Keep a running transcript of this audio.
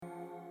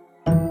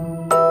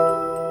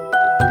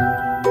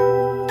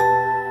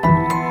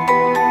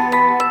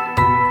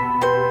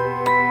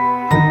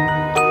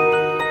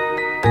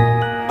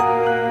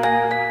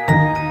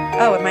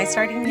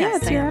starting? Yeah,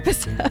 it's your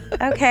episode.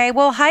 Okay.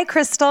 Well, hi,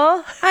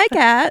 Crystal. Hi,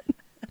 Kat.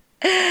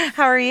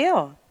 How are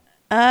you?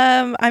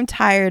 I'm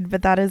tired,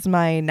 but that is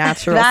my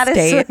natural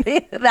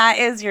state. That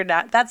is your,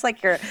 that's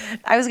like your,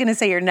 I was going to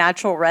say your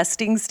natural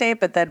resting state,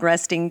 but then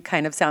resting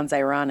kind of sounds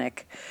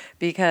ironic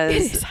because.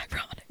 It is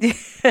ironic.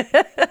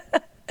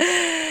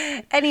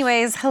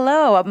 Anyways,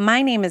 hello.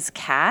 My name is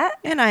Kat.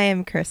 And I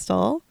am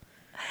Crystal.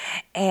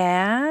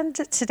 And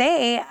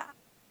today,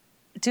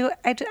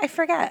 I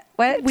forget.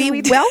 What we do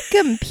we do?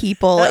 welcome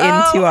people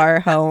into our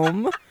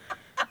home.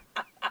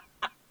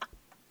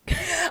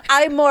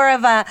 I'm more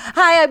of a,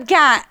 hi, I'm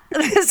Kat.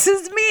 This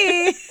is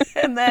me.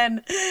 And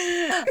then,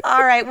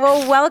 all right.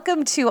 Well,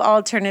 welcome to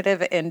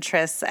Alternative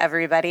Interests,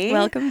 everybody.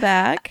 Welcome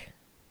back.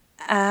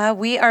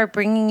 We are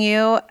bringing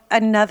you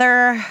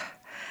another,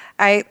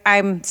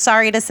 I'm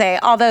sorry to say,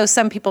 although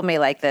some people may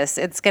like this,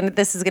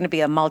 this is going to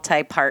be a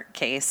multi-part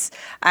case.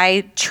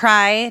 I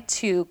try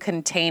to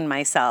contain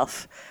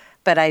myself,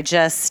 but It's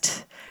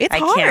I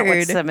hard. can't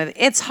with some of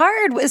it's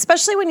hard,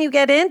 especially when you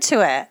get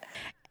into it.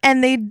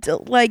 And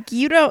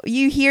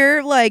you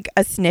hear like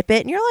a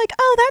snippet and you're like,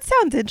 oh, that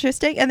sounds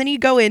interesting. And then you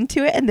go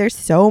into it and there's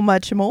so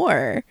much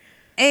more.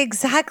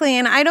 Exactly.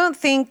 And I don't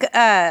think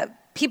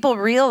people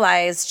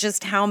realize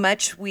just how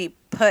much we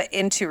put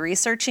into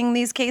researching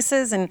these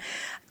cases. And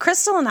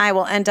Crystal and I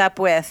will end up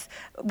with,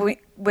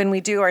 when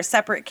we do our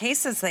separate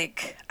cases,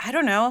 like, I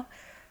don't know,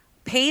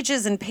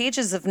 pages and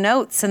pages of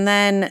notes.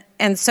 And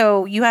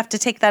so you have to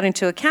take that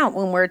into account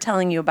when we're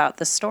telling you about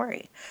the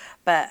story.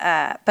 But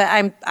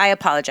I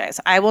apologize.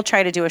 I will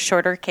try to do a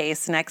shorter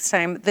case next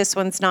time. This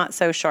one's not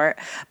so short,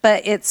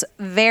 but it's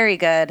very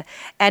good.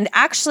 And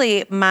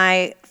actually,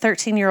 my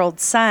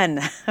 13-year-old son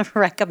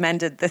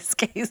recommended this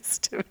case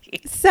to me.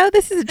 So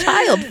this is a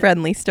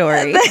child-friendly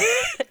story.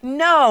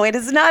 No, it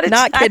is not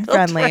Not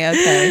kid-friendly,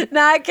 okay.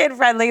 Not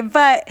kid-friendly,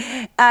 but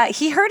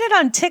he heard it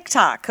on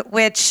TikTok,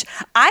 which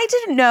I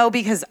didn't know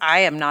because I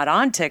am not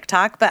on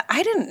TikTok, but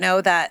I didn't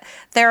know that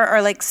there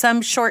are like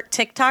some short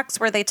TikToks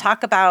where they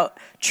talk about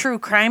true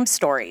crime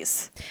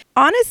stories.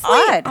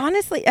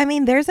 Honestly, I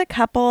mean, there's a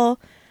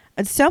couple.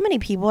 So many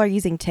people are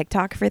using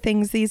TikTok for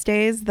things these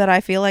days that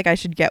I feel like I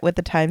should get with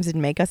the times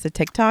and make us a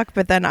TikTok.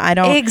 But then I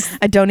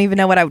don't even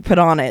know what I would put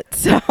on it.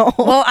 So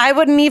well, I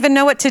wouldn't even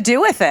know what to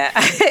do with it.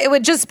 It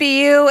would just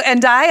be you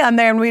and I on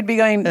there, and we'd be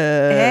going,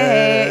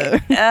 "Hey."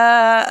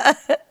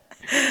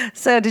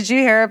 So did you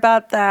hear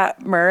about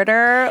that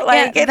murder?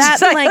 Like, yeah,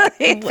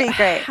 it'd be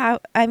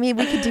great.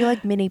 We could do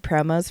like mini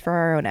promos for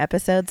our own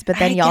episodes, but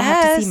then y'all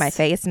have to see my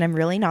face, and I'm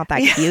really not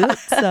that cute.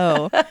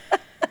 So,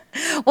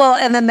 well,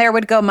 and then there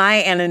would go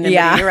my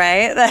anonymity,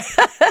 right?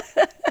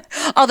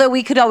 Although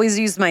we could always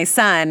use my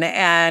son,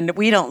 and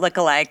we don't look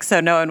alike, so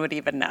no one would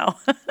even know.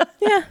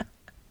 Yeah.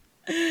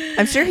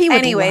 I'm sure he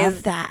would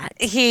love that.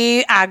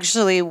 He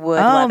actually would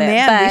love it. Oh,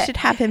 man, we should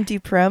have him do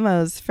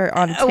promos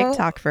on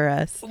TikTok for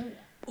us.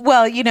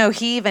 Well,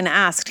 he even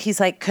asked, he's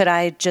like, can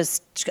I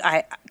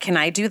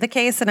do the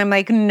case? And I'm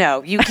like,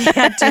 no, you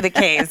can't do the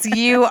case.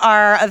 You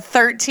are a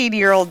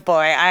 13-year-old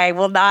boy. I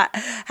will not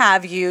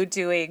have you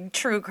doing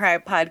true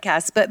crime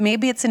podcasts, but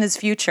maybe it's in his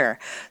future.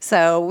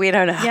 So we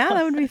don't know. Yeah,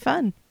 that would be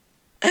fun.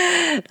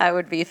 That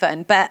would be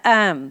fun.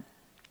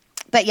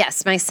 But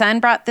yes, my son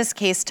brought this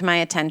case to my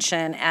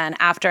attention. And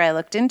after I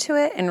looked into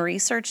it and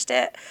researched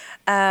it,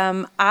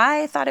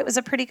 I thought it was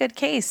a pretty good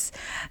case.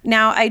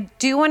 Now, I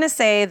do want to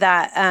say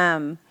that,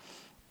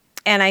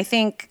 and I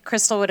think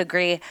Crystal would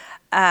agree,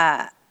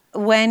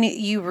 when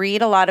you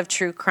read a lot of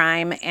true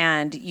crime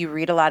and you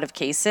read a lot of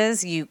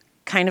cases, you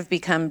kind of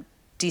become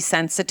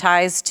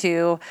desensitized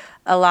to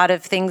a lot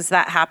of things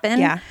that happen.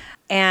 Yeah.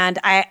 And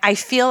I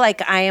feel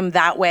like I am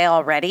that way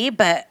already,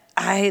 but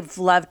I've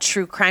loved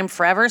true crime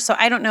forever. So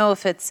I don't know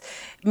if it's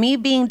me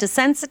being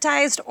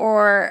desensitized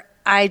or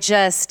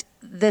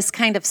this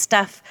kind of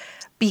stuff,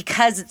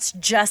 because it's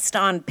just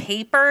on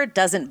paper,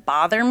 doesn't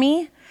bother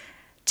me.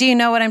 Do you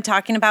know what I'm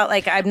talking about?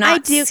 Like, I'm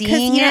not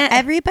seeing it.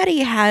 Everybody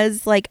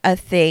has like a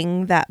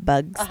thing that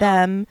bugs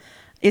them,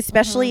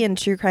 especially in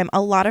true crime.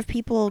 A lot of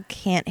people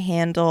can't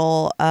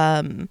handle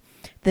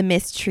the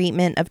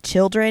mistreatment of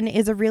children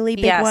is a really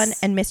big one,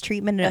 and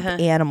mistreatment of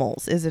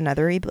animals is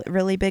another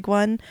really big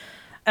one.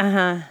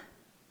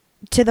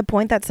 To the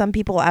point that some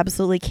people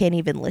absolutely can't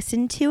even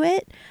listen to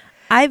it.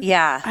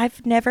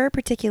 I've never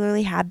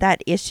particularly had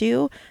that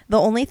issue. The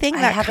only thing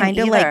that kind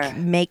of like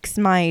makes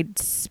my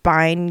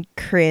spine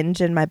cringe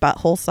and my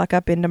butthole suck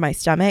up into my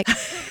stomach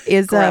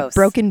is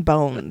broken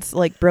bones.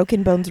 Like,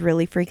 broken bones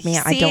really freak me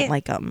out. I don't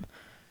like them.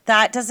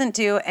 That doesn't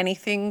do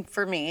anything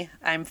for me.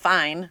 I'm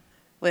fine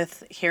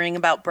with hearing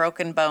about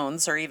broken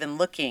bones or even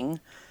looking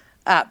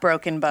at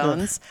broken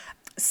bones.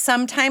 Ugh.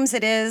 Sometimes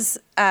it is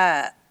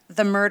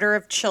the murder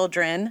of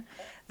children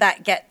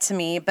that get to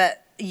me,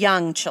 but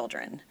young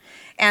children.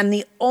 And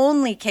the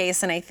only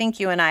case, and I think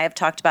you and I have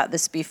talked about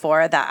this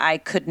before, that I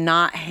could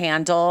not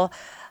handle,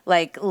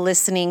 like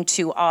listening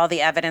to all the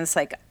evidence,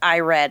 like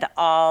I read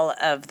all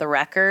of the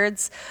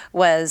records,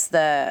 was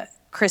the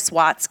Chris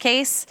Watts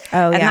case.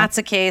 Oh, and that's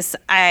a case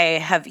I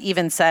have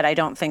even said I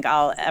don't think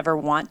I'll ever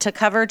want to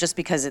cover just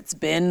because it's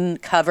been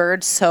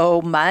covered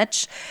so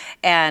much.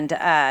 And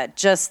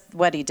just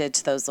what he did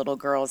to those little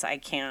girls, I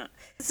can't.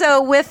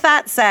 So with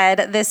that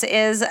said, this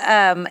is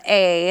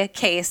a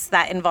case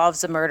that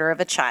involves the murder of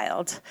a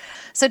child.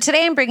 So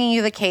today I'm bringing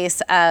you the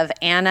case of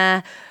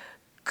Anna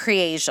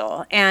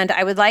Kriegel. And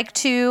I would like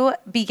to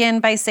begin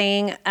by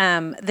saying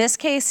this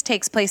case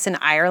takes place in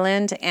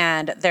Ireland,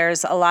 and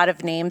there's a lot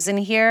of names in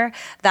here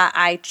that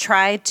I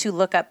tried to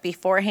look up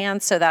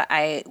beforehand so that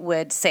I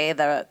would say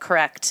the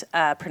correct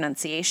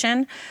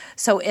pronunciation.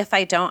 So if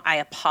I don't, I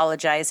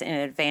apologize in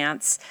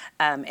advance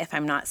if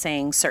I'm not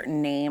saying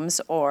certain names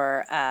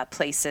or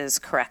places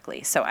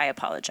correctly. So I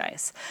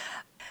apologize.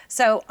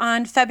 So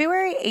on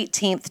February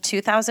 18th,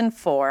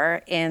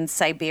 2004, in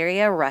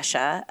Siberia,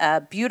 Russia,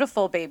 a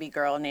beautiful baby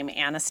girl named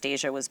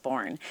Anastasia was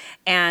born,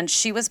 and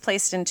she was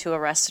placed into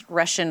a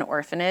Russian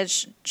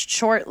orphanage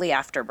shortly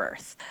after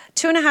birth.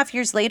 2.5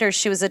 years later,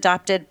 she was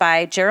adopted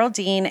by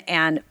Geraldine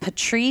and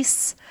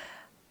Patrice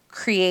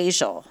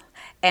Kriegel,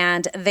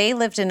 and they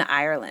lived in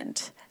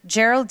Ireland.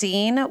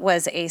 Geraldine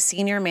was a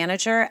senior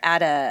manager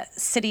at a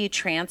city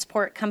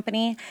transport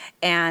company,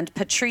 and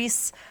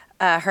Patrice,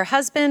 her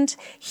husband,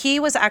 he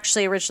was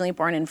actually originally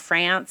born in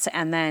France,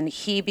 and then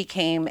he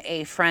became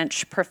a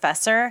French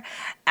professor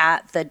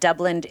at the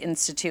Dublin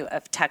Institute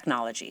of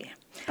Technology.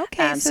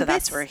 Okay, so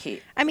that's where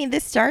he... I mean,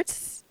 this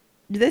sounds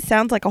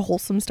like a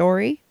wholesome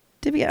story.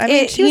 She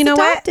was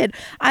adopted.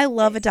 I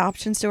love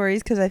adoption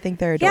stories because I think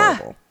they're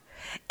adorable.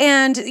 Yeah.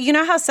 And you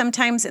know how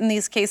sometimes in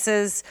these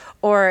cases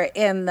or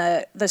in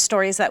the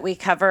stories that we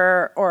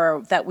cover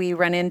or that we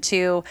run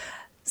into,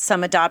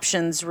 some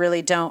adoptions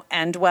really don't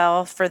end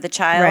well for the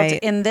child. Right.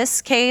 In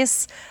this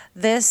case,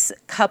 this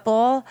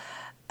couple,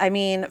 I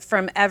mean,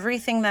 from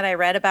everything that I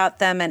read about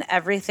them and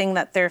everything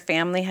that their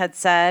family had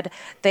said,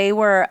 they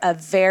were a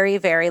very,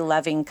 very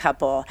loving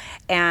couple.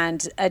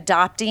 And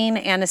adopting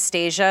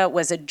Anastasia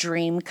was a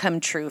dream come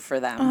true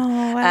for them.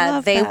 Oh, I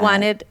love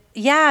that.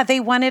 They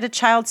wanted a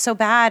child so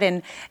bad.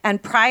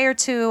 And prior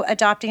to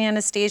adopting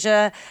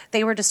Anastasia,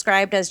 they were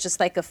described as just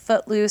like a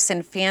footloose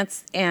and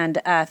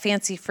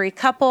fancy-free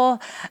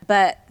couple.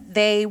 But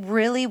they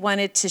really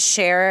wanted to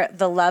share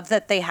the love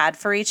that they had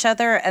for each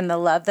other and the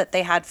love that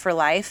they had for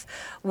life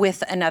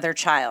with another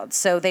child.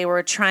 So they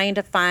were trying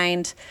to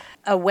find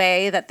a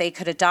way that they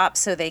could adopt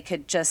so they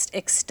could just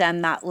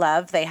extend that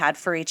love they had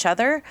for each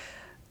other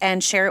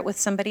and share it with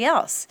somebody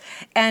else.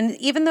 And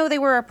even though they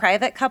were a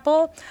private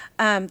couple,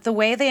 the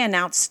way they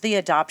announced the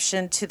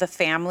adoption to the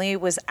family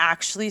was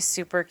actually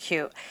super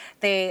cute.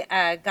 They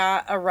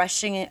got a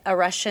Russian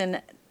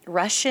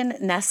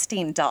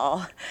nesting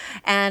doll,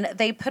 and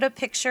they put a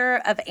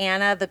picture of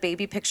Anna, the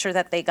baby picture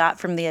that they got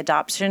from the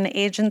adoption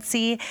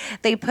agency.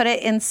 They put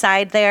it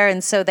inside there,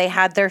 and so they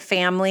had their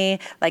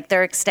family, like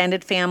their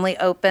extended family,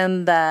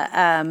 open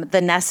the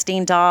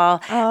nesting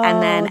doll,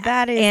 and then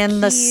that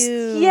is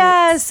cute.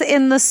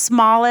 In the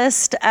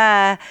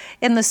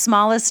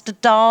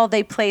smallest doll,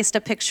 they placed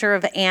a picture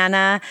of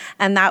Anna,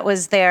 and that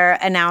was their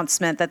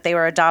announcement that they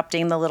were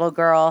adopting the little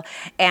girl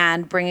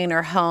and bringing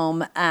her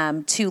home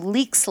to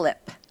Leixlip,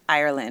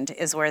 Ireland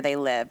is where they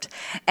lived.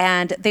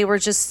 And they were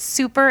just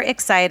super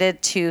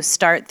excited to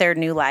start their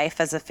new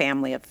life as a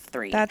family of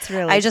 3. That's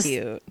really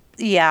cute.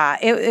 Yeah,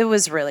 it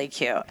was really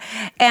cute.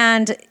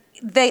 And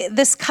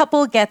this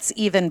couple gets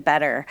even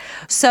better.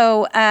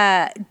 So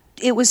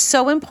it was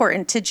so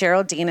important to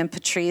Geraldine and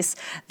Patrice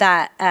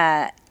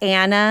that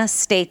Anna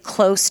stay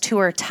close to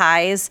her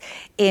ties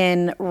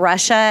in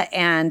Russia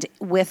and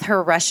with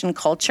her Russian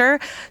culture.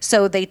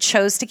 So they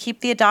chose to keep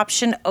the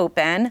adoption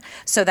open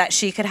so that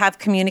she could have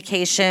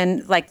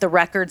communication, like the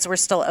records were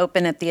still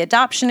open at the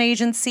adoption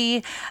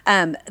agency.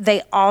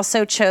 They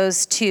also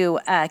chose to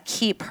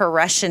keep her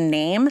Russian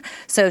name.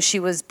 So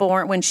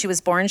when she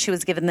was born, she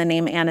was given the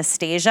name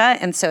Anastasia.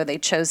 And so they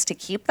chose to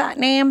keep that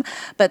name,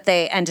 but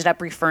they ended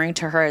up referring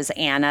to her as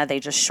Anna.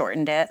 They just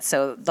shortened it.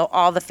 So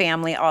all the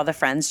family, all the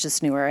friends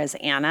just knew her as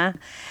Anna.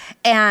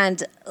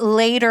 And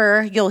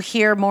later, you'll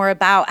hear more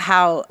about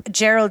how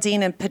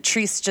Geraldine and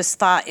Patrice just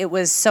thought it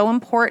was so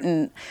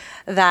important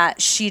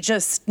that she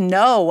just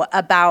know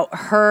about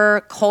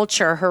her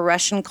culture, her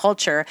Russian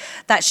culture,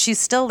 that she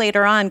still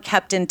later on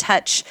kept in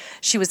touch.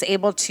 She was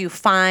able to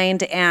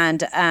find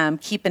and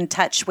keep in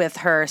touch with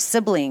her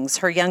siblings,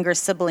 her younger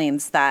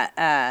siblings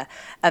that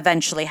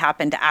eventually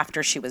happened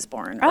after she was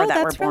born. Oh,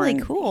 that's really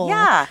cool.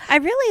 Yeah. I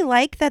really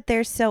like that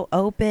they're so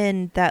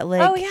open that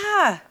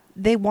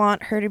they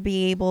want her to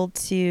be able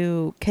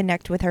to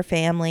connect with her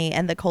family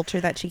and the culture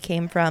that she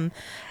came from.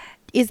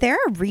 Is there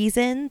a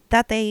reason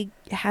that they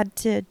had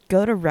to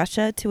go to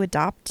Russia to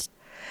adopt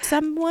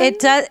someone?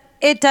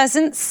 It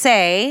doesn't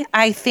say.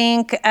 I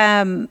think,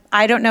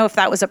 I don't know if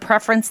that was a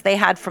preference they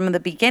had from the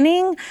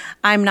beginning.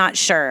 I'm not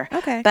sure.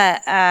 Okay.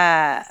 But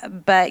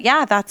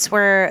yeah, that's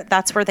where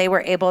they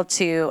were able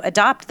to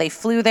adopt. They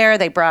flew there.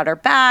 They brought her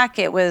back.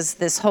 It was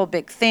this whole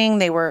big thing.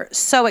 They were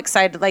so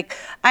excited. Like,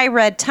 I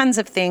read tons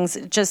of things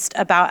just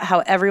about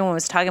how everyone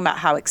was talking about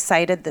how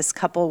excited this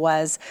couple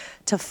was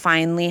to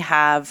finally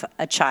have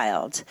a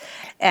child.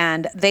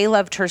 And they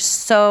loved her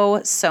so,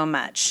 so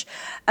much.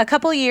 A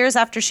couple years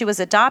after she was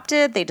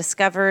adopted, they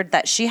discovered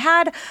that she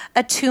had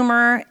a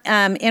tumor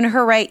in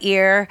her right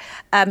ear.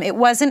 It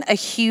wasn't a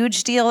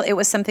huge deal. It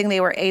was something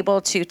they were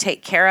able to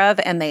take care of,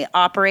 and they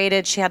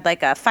operated. She had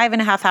like a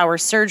 5.5-hour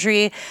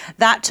surgery.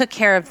 That took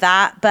care of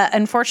that. But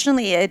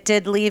unfortunately, it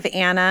did leave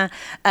Anna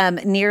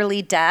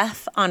nearly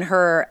deaf on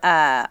her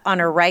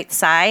right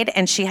side,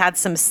 and she had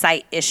some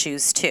sight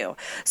issues too.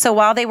 So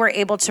while they were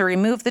able to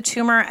remove the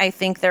tumor, I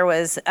think there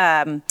was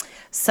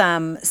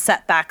some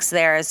setbacks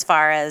there as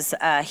far as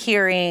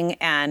hearing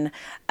and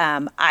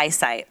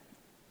eyesight.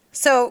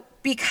 So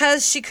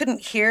because she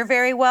couldn't hear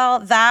very well,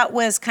 that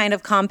was kind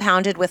of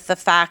compounded with the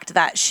fact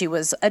that she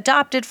was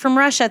adopted from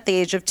Russia at the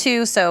age of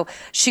 2. So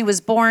she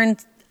was born,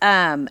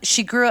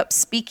 she grew up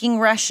speaking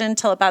Russian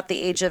till about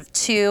the age of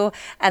 2.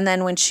 And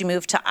then when she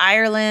moved to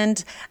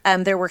Ireland,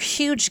 there were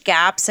huge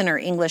gaps in her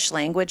English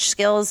language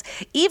skills,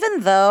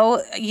 even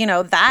though,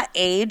 that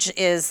age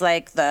is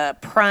like the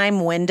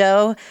prime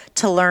window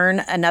to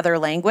learn another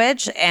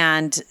language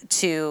and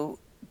to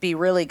be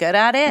really good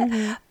at it.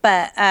 Mm-hmm.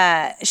 But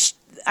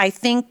I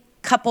think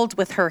coupled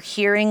with her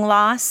hearing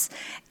loss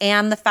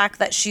and the fact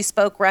that she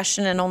spoke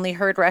Russian and only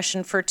heard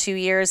Russian for 2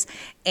 years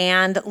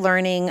and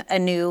learning a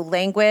new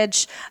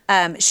language,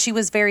 she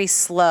was very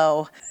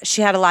slow.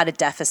 She had a lot of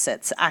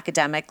deficits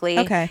academically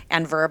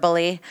and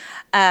verbally.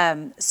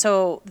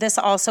 So this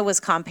also was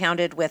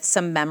compounded with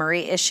some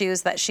memory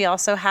issues that she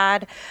also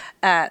had.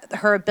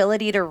 Her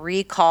ability to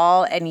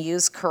recall and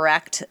use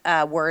correct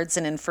words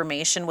and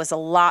information was a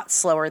lot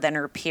slower than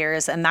her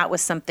peers, and that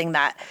was something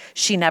that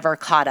she never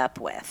caught up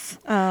with.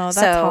 Oh, that's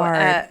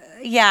hard.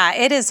 Yeah,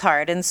 it is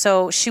hard. And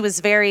so she was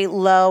very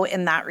low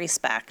in that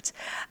respect.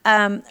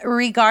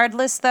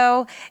 Regardless,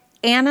 though,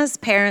 Anna's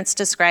parents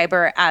describe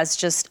her as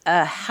just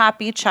a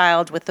happy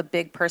child with a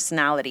big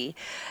personality.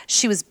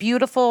 She was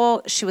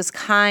beautiful. She was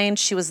kind.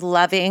 She was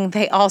loving.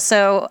 They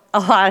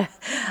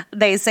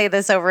say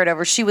this over and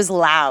over. She was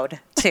loud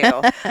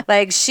too.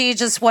 Like, she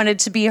just wanted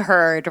to be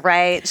heard,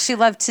 right? She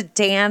loved to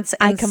dance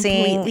and sing.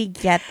 I completely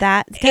get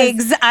that.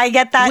 I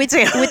get that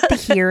too. With the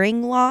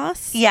hearing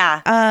loss.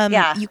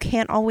 Yeah. You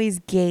can't always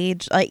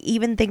gauge, like,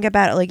 even think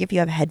about it, like, if you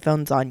have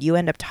headphones on, you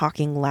end up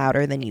talking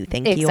louder than you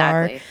think you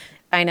are.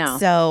 I know.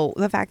 So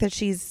the fact that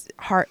she's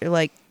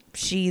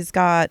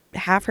got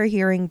half her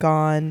hearing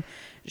gone,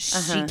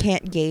 she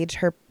can't gauge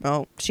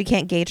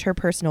her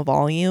personal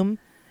volume.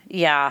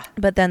 Yeah.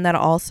 But then that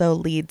also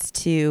leads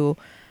to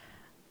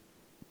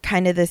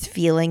kind of this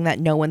feeling that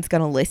no one's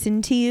going to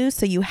listen to you,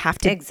 so you have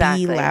to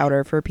be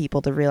louder for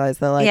people to realize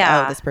that, like,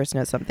 oh, this person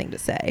has something to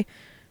say.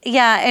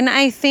 Yeah, and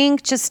I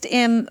think just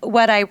in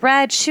what I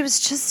read, she was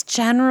just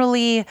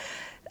generally,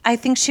 I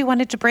think she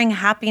wanted to bring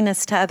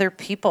happiness to other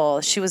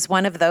people. She was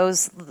one of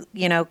those,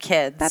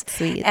 kids. That's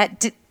sweet.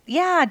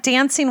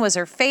 Dancing was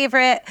her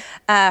favorite.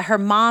 Her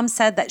mom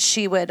said that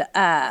she would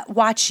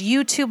watch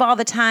YouTube all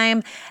the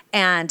time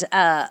and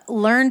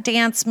learn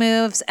dance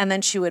moves, and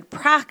then she would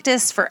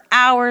practice for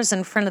hours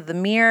in front of the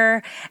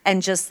mirror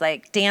and just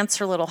like dance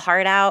her little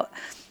heart out.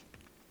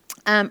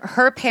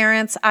 Her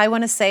parents, I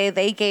want to say,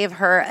 they gave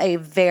her a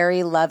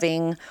very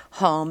loving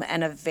home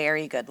and a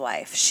very good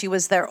life. She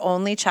was their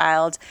only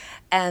child,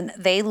 and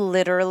they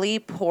literally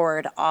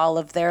poured all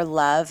of their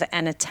love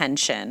and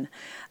attention,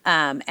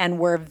 and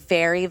were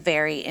very,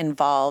 very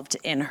involved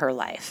in her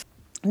life.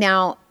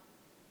 Now,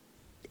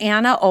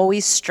 Anna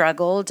always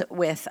struggled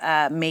with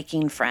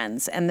making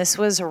friends, and this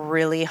was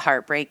really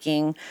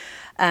heartbreaking.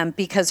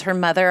 Because her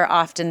mother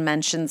often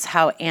mentions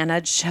how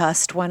Anna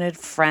just wanted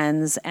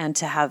friends and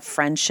to have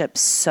friendships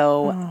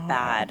so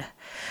bad.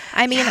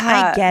 I mean,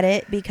 I get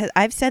it, because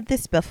I've said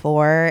this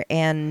before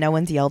and no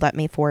one's yelled at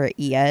me for it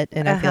yet.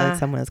 And I feel like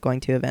someone is going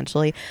to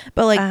eventually.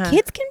 But like,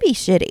 kids can be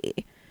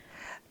shitty.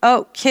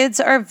 Oh, kids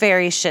are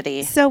very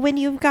shitty. So when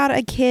you've got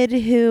a kid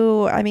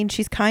who, I mean,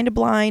 she's kind of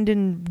blind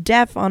and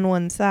deaf on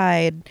one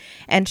side,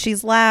 and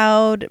she's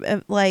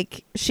loud,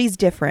 like, she's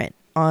different.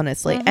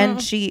 Honestly.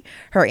 And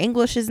her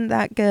English isn't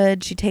that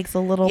good. She takes a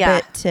little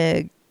bit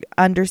to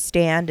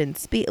understand and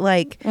speak.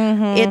 Like,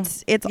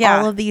 it's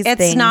all of these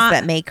things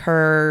that make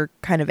her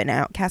kind of an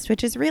outcast,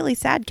 which is really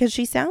sad, because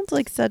she sounds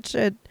like such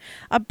a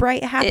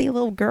bright, happy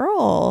little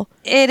girl.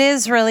 It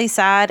is really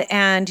sad.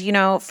 And,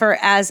 for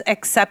as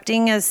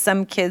accepting as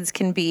some kids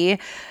can be,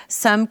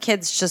 some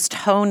kids just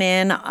hone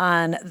in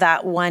on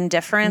that one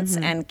difference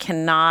and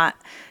cannot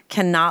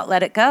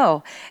let it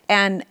go.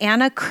 And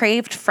Anna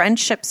craved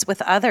friendships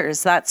with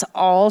others. That's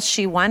all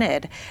she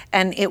wanted.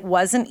 And it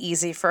wasn't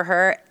easy for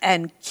her.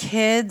 And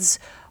kids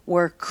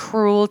were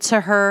cruel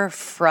to her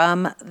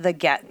from the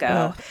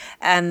get-go.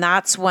 And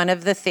that's one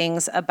of the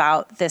things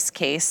about this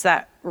case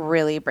that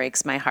really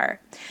breaks my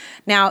heart.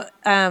 Now,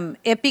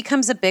 it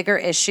becomes a bigger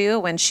issue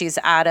when she's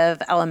out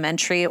of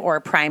elementary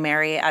or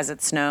primary, as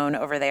it's known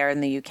over there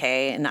in the UK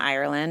and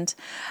Ireland.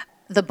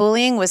 The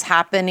bullying was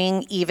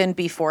happening even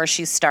before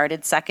she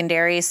started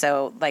secondary,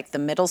 so like the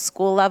middle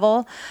school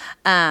level.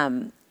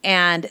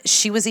 And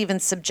she was even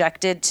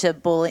subjected to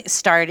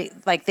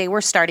they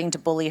were starting to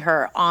bully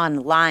her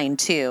online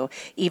too,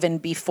 even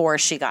before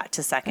she got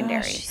to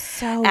secondary. She's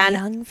so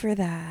young for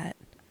that.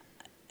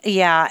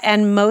 Yeah,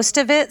 and most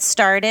of it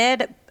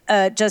started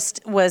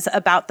just was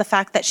about the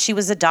fact that she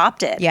was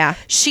adopted. Yeah.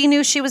 She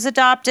knew she was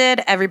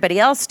adopted.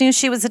 Everybody else knew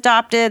she was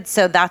adopted.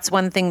 So that's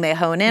one thing they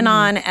hone in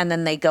on, and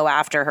then they go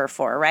after her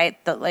for, right?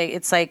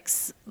 It's like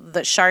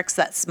the sharks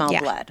that smell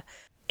blood.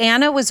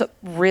 Anna was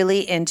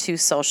really into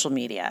social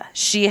media.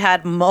 She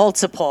had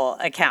multiple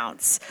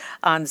accounts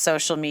on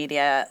social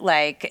media,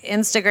 like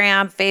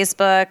Instagram,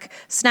 Facebook,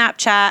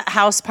 Snapchat,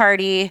 House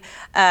Party.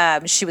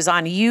 She was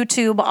on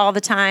YouTube all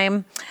the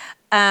time.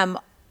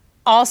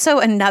 Also,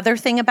 another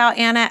thing about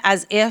Anna,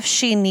 as if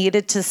she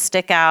needed to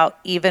stick out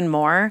even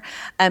more,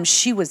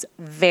 she was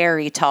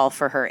very tall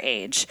for her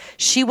age.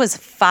 She was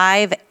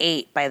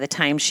 5'8" by the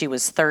time she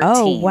was 13.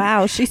 Oh,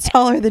 wow. She's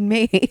taller than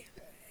me.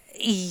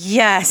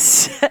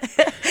 Yes.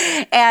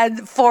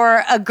 And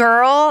for a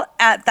girl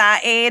at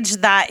that age,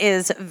 that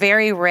is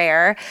very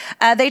rare.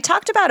 They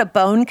talked about a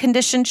bone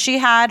condition she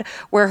had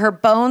where her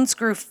bones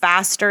grew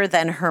faster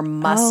than her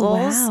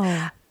muscles. Oh,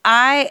 wow.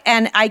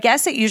 I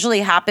guess it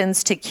usually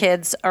happens to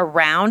kids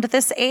around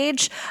this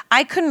age.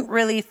 I couldn't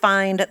really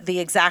find the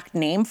exact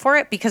name for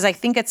it because I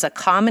think it's a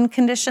common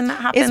condition that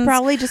happens. It's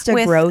probably just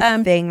a growth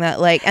thing that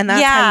and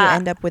that's how you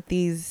end up with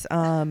these,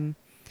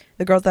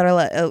 the girls that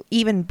are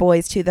even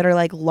boys too, that are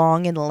like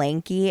long and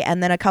lanky.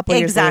 And then a couple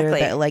years later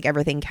that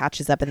everything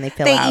catches up and they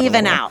fill out. They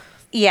even out.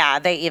 Yeah,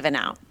 they even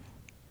out.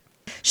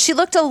 She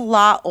looked a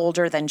lot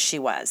older than she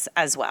was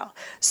as well.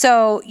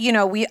 So,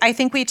 I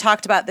think we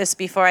talked about this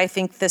before. I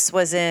think this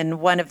was in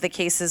one of the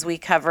cases we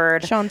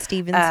covered. Sean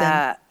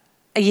Stevenson.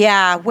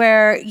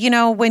 Where,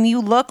 when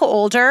you look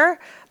older,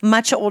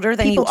 much older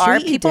than you are,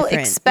 people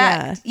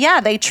expect,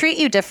 they treat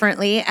you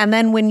differently. And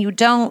then when you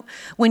don't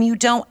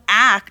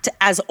act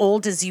as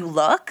old as you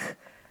look,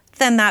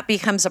 then that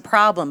becomes a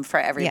problem for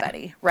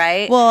everybody,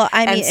 right? Well,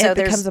 I mean, it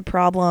becomes a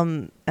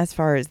problem as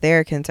far as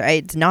they're concerned.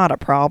 It's not a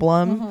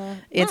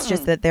problem. It's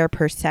just that their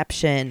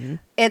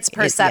perception. It's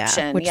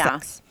perception, which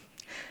sucks.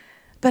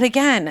 But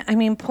again, I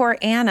mean, poor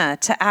Anna,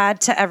 to add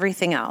to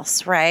everything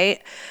else,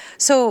 right?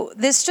 So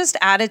this just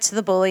added to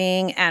the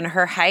bullying, and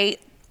her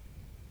height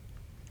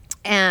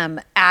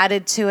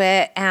added to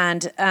it,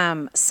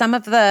 and some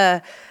of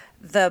the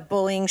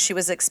bullying she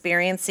was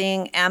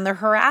experiencing and the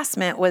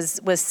harassment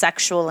was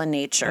sexual in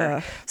nature. I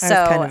was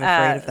kind of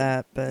afraid of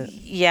that, but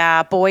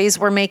yeah, boys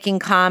were making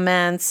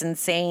comments and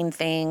saying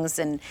things,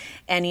 and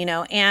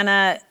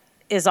Anna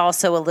is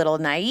also a little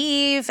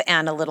naive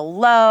and a little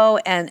low,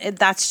 and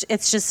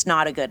it's just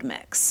not a good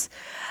mix.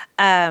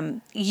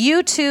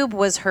 YouTube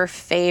was her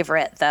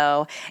favorite,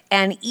 though.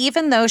 And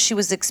even though she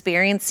was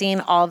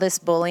experiencing all this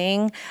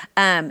bullying,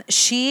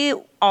 she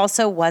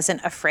also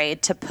wasn't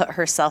afraid to put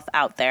herself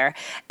out there.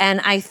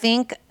 And I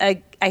think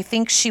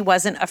she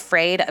wasn't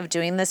afraid of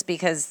doing this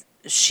because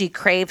she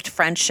craved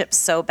friendship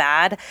so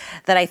bad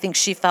that I think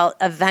she felt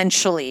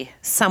eventually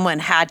someone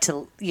had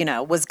to,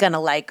 was going to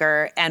like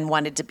her and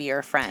wanted to be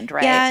her friend,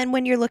 right? Yeah, and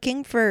when you're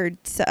looking for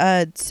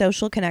a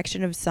social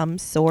connection of some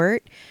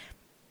sort,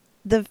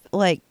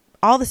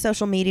 all the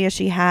social media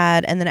she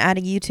had, and then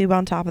adding YouTube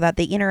on top of that,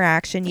 the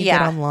interaction you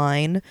get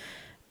online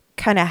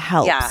kind of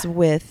helps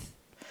with,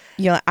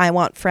 I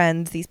want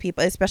friends, these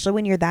people, especially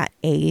when you're that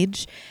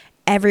age,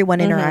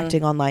 everyone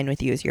interacting online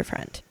with you is your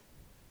friend.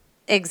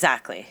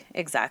 Exactly.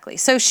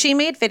 So she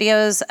made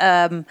videos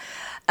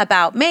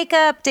about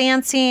makeup,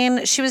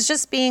 dancing. She was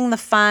just being the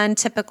fun,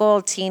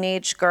 typical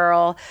teenage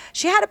girl.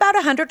 She had about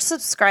 100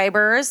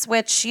 subscribers,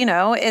 which,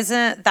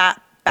 isn't that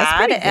bad. That's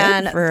pretty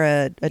good for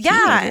a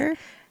teenager.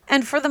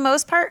 And for the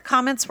most part,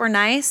 comments were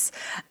nice.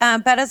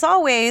 But as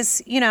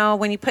always,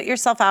 when you put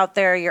yourself out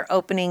there, you're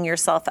opening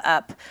yourself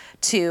up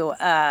to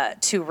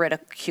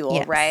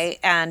ridicule, right?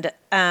 And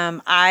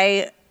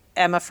I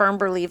am a firm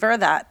believer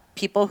that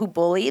people who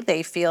bully,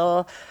 they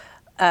feel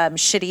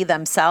shitty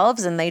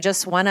themselves, and they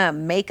just want to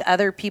make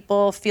other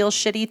people feel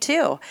shitty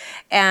too.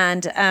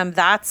 And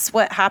that's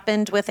what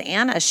happened with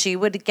Anna. She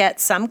would get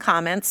some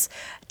comments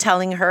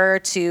telling her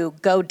to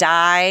go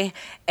die.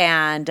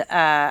 And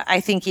I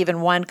think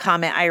even one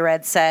comment I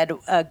read said,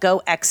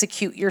 go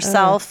execute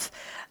yourself.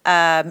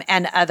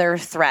 And other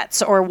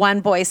threats. Or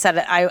one boy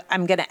said,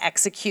 I'm going to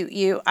execute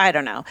you. I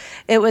don't know.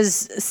 It was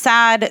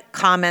sad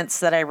comments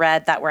that I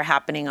read that were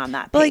happening on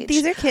that page. But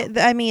these are kids.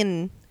 I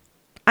mean,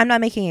 I'm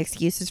not making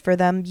excuses for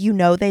them.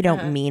 They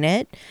don't mean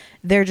it.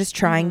 They're just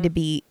trying to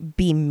be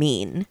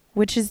mean,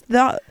 which is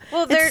they're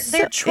trolling.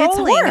 It's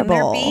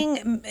horrible.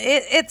 And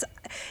they're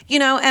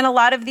being, and a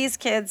lot of these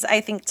kids,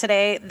 I think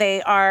today,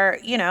 they are,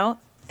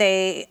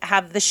 they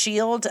have the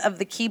shield of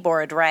the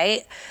keyboard,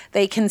 right?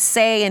 They can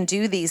say and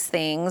do these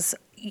things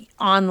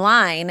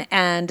online,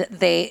 and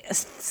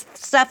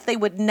stuff they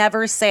would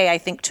never say, I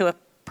think, to a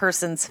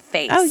person's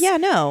face. Oh, yeah,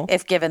 no.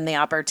 If given the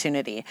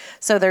opportunity.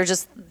 So they're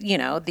just,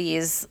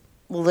 these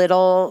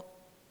little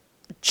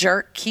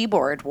jerk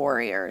keyboard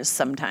warriors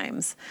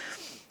sometimes.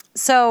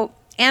 So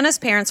Anna's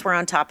parents were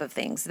on top of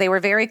things. They were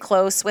very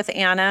close with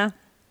Anna,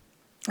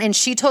 and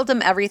she told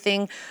them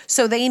everything.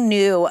 So they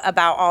knew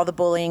about all the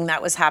bullying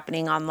that was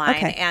happening online.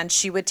 Okay. And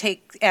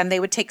they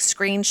would take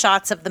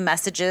screenshots of the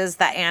messages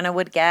that Anna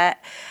would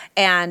get,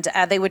 and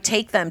they would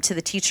take them to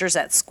the teachers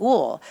at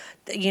school,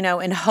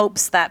 in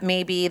hopes that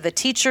maybe the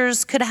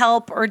teachers could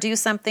help or do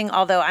something.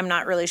 Although I'm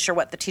not really sure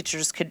what the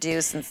teachers could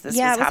do, since this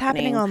was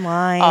happening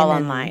online. All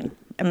online.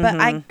 But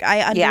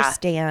I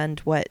understand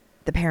what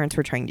the parents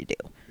were trying to do.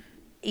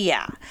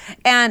 Yeah.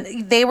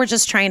 And they were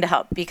just trying to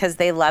help because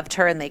they loved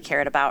her and they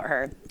cared about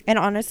her. And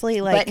honestly,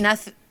 like,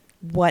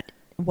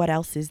 what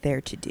else is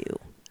there to do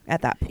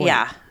at that point?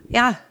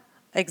 Yeah,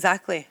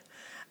 exactly.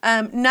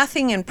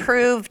 Nothing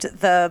improved.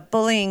 The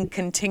bullying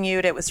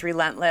continued. It was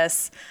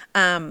relentless.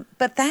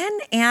 But then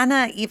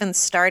Anna even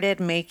started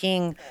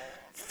making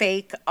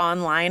fake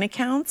online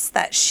accounts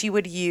that she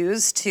would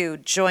use to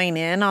join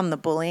in on the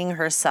bullying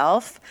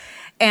herself.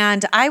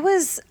 And I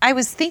was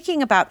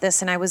thinking about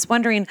this, and I was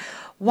wondering,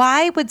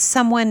 why would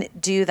someone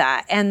do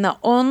that? And the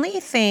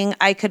only thing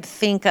I could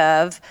think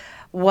of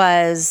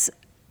was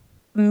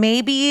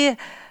maybe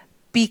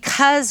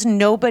because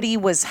nobody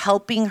was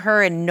helping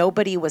her and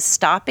nobody was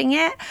stopping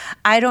it.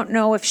 I don't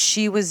know if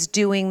she was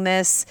doing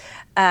this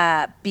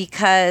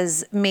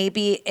because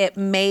maybe it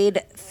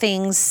made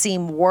things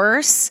seem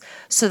worse,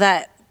 so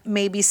that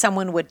maybe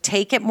someone would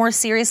take it more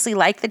seriously,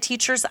 like the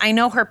teachers. I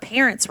know her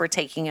parents were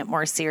taking it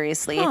more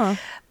seriously,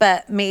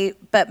 but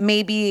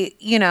maybe,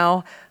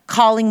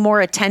 calling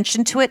more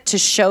attention to it to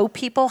show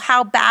people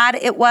how bad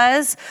it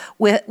was,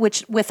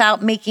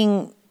 without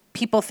making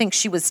people think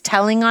she was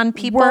telling on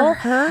people. Were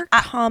her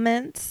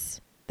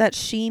comments that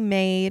she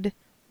made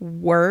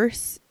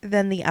worse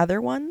than the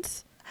other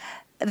ones?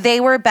 They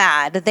were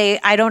bad.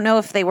 I don't know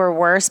if they were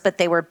worse, but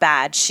they were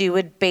bad. She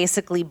would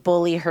basically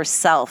bully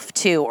herself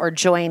too, or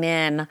join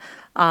in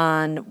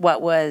on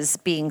what was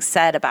being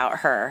said about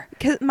her.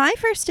 'Cause my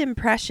first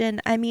impression,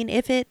 I mean,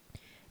 if it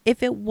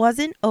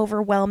wasn't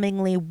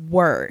overwhelmingly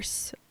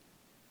worse,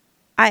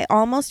 I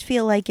almost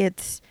feel like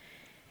it's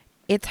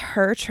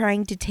her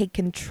trying to take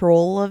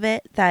control of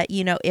it. That,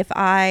 if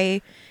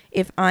I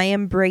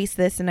embrace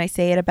this and I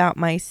say it about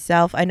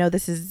myself, I know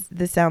this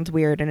sounds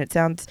weird, and it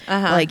sounds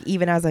like,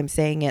 even as I'm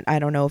saying it, I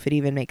don't know if it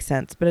even makes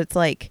sense, but it's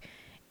like,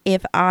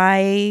 if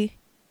I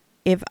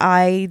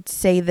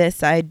say this,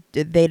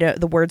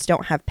 the words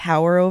don't have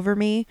power over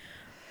me.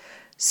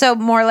 So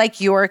more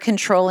like you're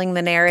controlling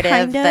the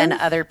narrative than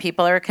other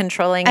people are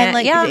controlling it.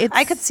 Like, yeah,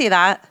 I could see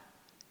that.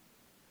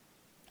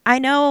 I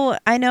know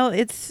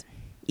it's,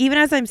 even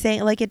as I'm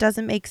saying, like, it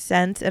doesn't make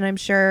sense, and I'm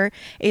sure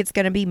it's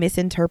going to be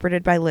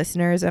misinterpreted by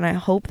listeners, and I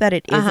hope that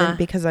it isn't,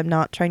 because I'm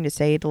not trying to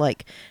say to,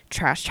 like,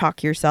 trash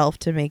talk yourself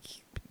to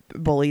make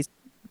bullies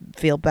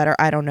feel better.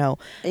 I don't know.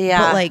 Yeah.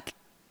 But, like,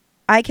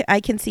 I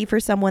can see for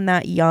someone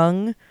that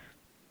young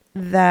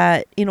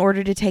that in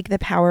order to take the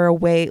power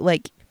away,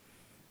 like,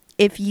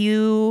 if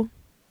you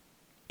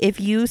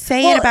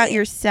say it about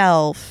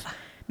yourself,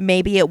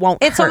 maybe it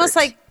won't It's hurt. almost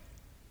like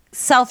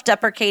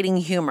self-deprecating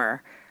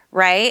humor,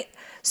 right?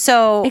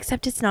 So,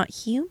 except it's not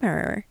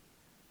humor.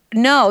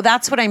 No,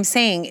 that's what I'm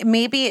saying.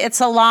 Maybe it's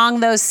along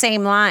those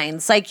same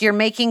lines. Like, you're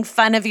making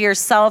fun of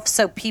yourself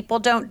so people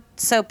don't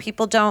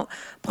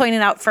point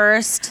it out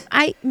first.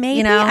 I'd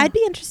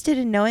be interested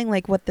in knowing,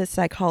 like, what the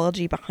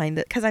psychology behind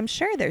it, because I'm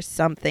sure there's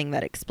something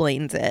that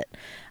explains it.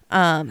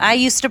 I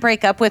used to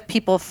break up with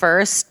people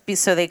first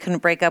so they couldn't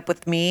break up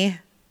with me,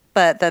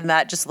 but then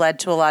that just led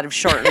to a lot of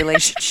short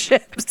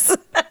relationships.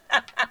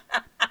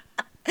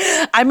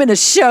 I'm going to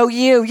show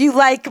you. You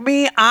like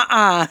me?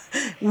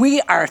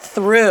 We are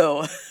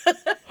through.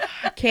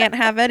 Can't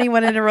have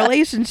anyone in a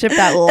relationship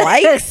that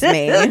likes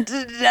me.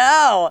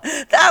 No,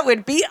 that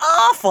would be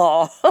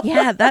awful.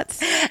 Yeah,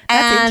 that's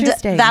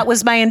interesting. That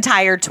was my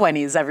entire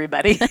 20s,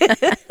 everybody.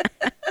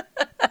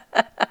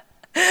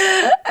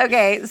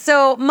 Okay,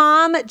 so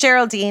Mom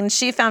Geraldine,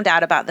 she found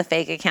out about the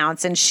fake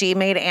accounts, and she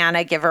made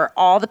Anna give her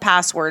all the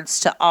passwords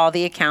to all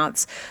the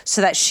accounts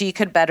so that she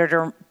could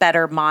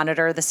better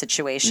monitor the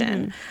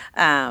situation.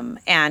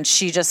 And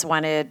she just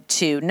wanted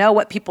to know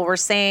what people were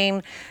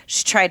saying.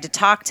 She tried to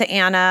talk to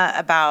Anna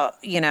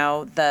about,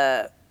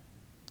 the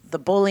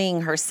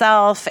bullying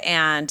herself,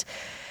 and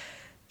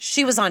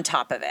she was on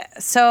top of it.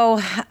 So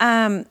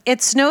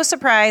it's no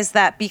surprise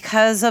that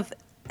because of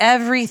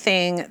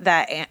everything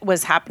that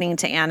was happening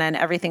to Anna and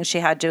everything she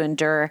had to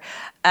endure,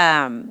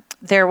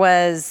 there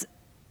was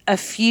a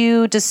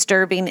few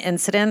disturbing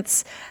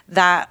incidents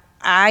that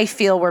I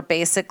feel were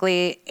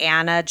basically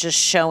Anna just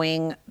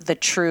showing the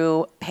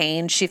true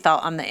pain she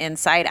felt on the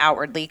inside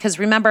outwardly. Because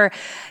remember,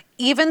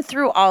 even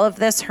through all of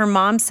this, her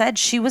mom said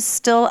she was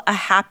still a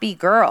happy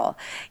girl.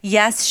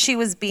 Yes, she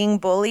was being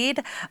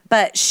bullied,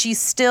 but she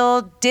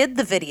still did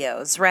the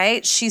videos,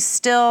 right? She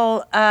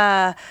still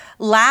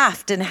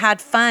laughed and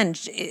had fun.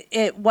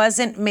 It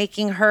wasn't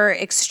making her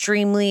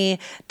extremely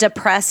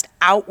depressed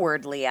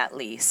outwardly, at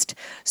least.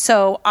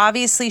 So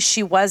obviously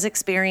she was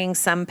experiencing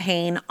some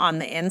pain on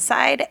the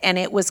inside, and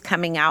it was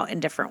coming out in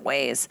different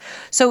ways.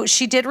 So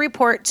she did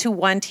report to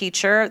one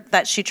teacher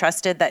that she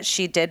trusted that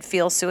she did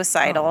feel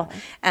suicidal,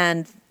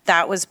 and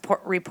that was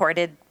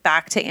reported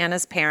back to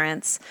Anna's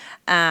parents.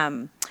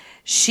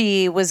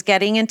 She was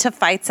getting into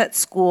fights at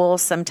school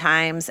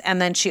sometimes,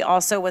 and then she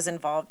also was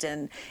involved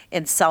in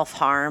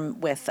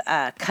self-harm with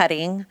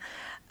cutting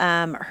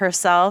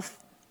herself.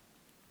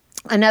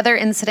 Another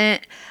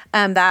incident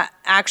that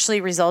actually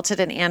resulted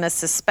in Anna's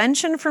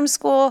suspension from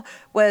school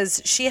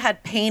was she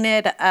had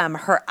painted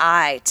her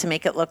eye to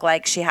make it look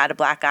like she had a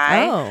black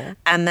eye,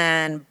 and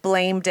then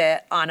blamed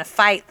it on a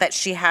fight that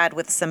she had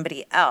with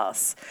somebody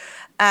else.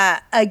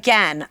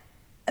 Again,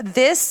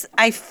 this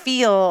I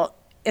feel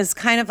is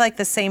kind of like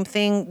the same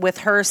thing with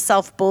her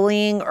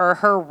self-bullying or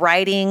her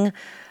writing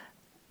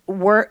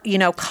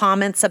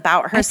comments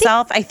about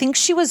herself. I think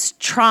she was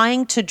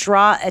trying to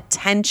draw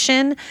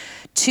attention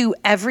to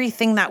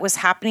everything that was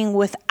happening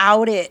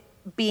without it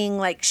being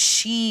like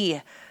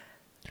she,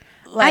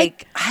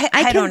 like,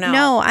 I don't know.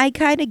 No, I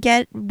kind of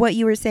get what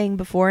you were saying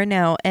before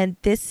now. And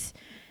this,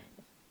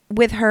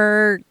 with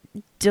her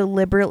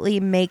deliberately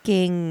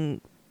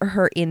making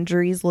her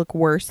injuries look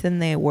worse than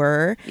they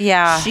were.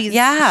 Yeah.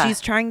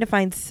 She's trying to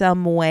find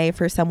some way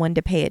for someone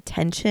to pay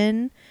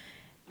attention.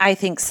 I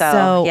think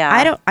so.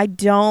 Yeah.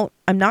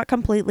 I'm not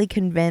completely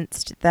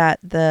convinced that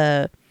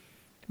the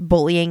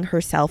bullying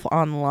herself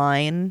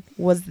online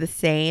was the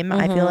same. Mm-hmm.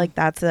 I feel like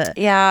that's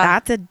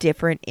a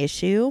different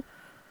issue.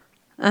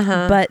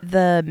 But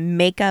the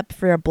makeup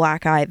for a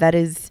black eye, that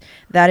is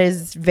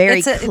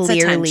very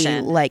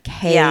clearly like,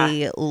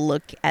 hey,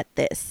 look at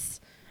this.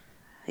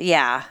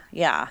 Yeah.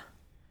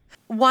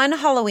 One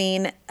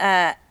Halloween,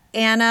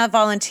 Anna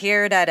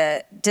volunteered at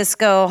a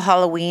disco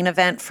Halloween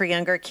event for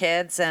younger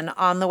kids, and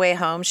on the way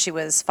home, she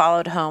was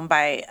followed home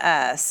by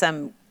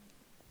some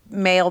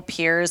male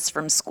peers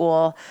from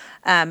school,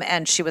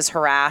 and she was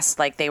harassed.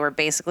 Like, they were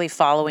basically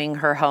following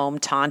her home,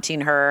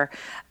 taunting her.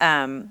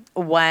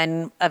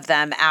 One of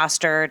them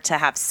asked her to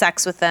have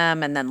sex with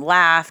them, and then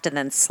laughed, and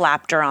then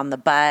slapped her on the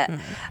butt.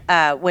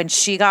 When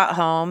she got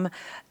home,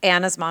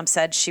 Anna's mom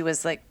said she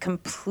was like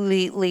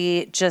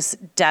completely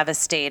just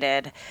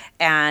devastated.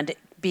 And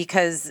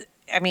because,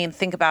 I mean,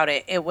 think about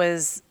it. It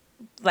was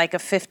like a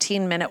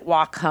 15-minute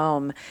walk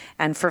home.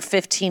 And for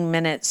 15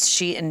 minutes,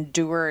 she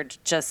endured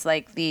just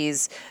like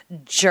these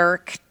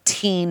jerk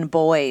teen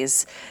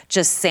boys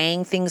just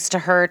saying things to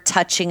her,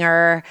 touching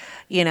her,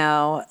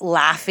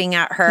 laughing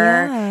at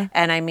her. Yeah.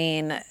 And I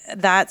mean,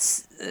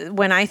 that's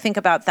when I think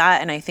about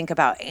that, and I think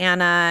about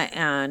Anna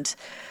and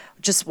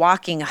just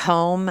walking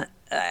home.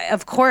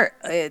 Of course,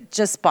 it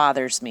just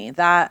bothers me.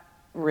 That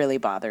really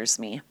bothers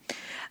me.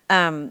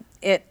 Anna's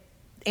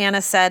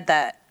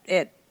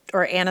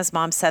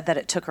mom said that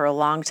it took her a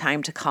long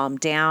time to calm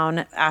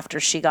down. After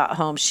she got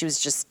home, she was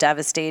just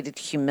devastated,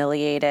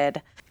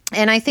 humiliated.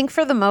 And I think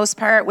for the most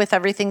part, with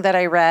everything that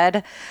I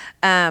read,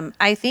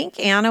 I think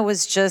Anna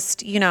was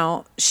just,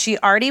 she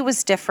already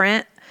was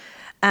different.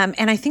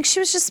 And I think she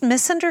was just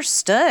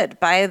misunderstood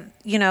by,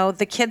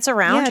 the kids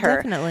around her.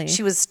 Definitely.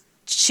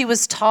 She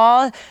was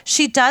tall.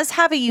 She does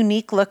have a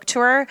unique look to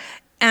her,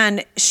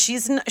 and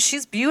she's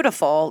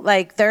beautiful.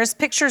 Like, there's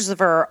pictures of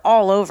her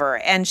all over,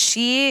 and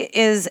she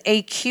is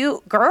a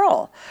cute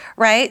girl,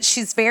 right?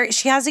 She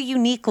has a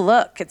unique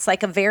look. It's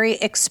like a very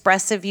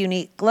expressive,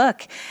 unique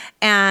look.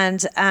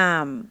 And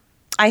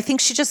I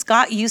think she just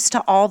got used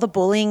to all the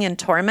bullying and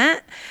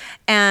torment.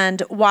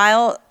 And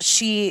while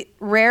she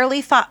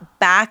rarely fought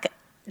back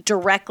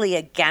directly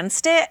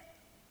against it,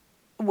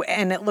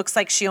 and it looks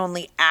like she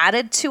only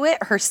added to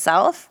it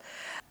herself,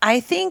 I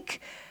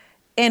think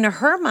in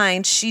her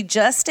mind, she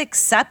just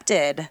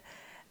accepted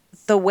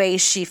the way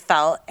she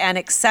felt and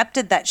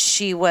accepted that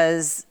she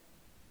was,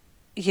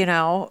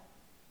 a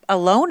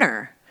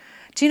loner.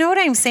 Do you know what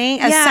I'm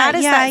saying? As sad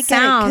as that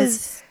sounds.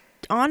 Because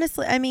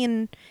honestly, I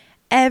mean,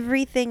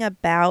 everything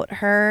about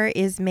her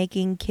is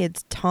making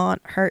kids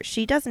taunt her.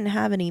 She doesn't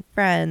have any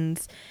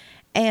friends.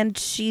 And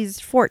she's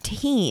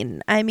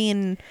 14. I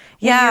mean,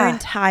 your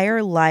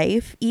entire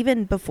life,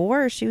 even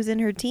before she was in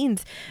her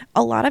teens,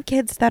 a lot of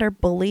kids that are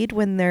bullied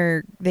when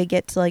they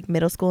get to like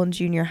middle school and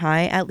junior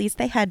high, at least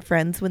they had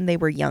friends when they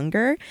were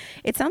younger.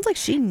 It sounds like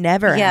she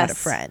never had a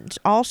friend.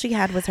 All she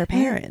had was her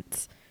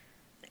parents.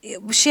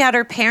 She had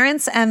her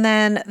parents and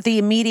then the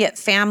immediate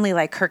family,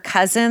 like her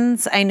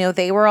cousins. I know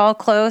they were all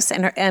close,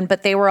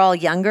 but they were all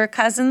younger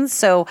cousins.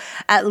 So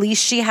at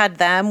least she had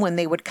them when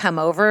they would come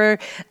over.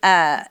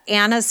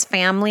 Anna's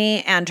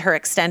family and her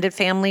extended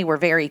family were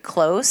very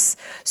close.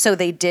 So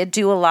they did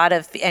do a lot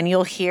of, and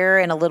you'll hear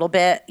in a little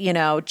bit,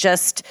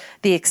 just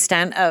the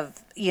extent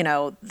of,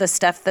 the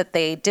stuff that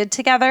they did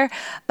together.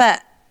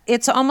 But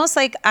it's almost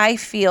like I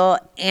feel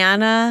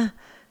Anna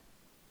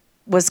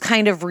was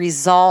kind of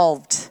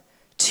resolved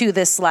to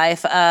this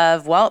life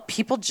of, well,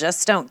 people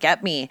just don't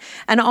get me,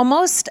 and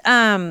almost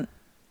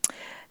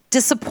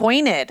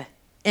disappointed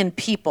in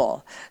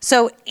people.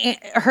 So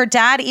her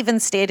dad even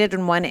stated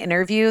in one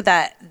interview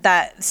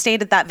that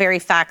stated that very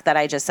fact that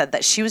I just said,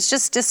 that she was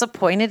just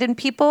disappointed in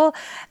people,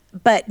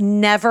 but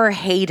never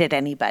hated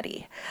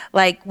anybody,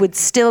 like would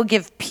still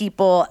give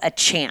people a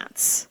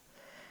chance.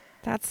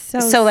 That's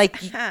so like,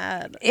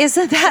 sad.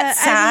 Isn't that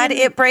sad? I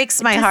mean, it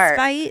breaks my heart.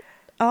 Despite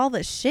all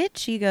the shit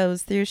she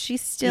goes through,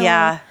 she's still,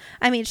 I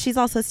mean, she's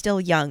also still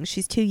young.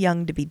 She's too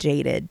young to be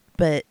jaded,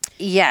 but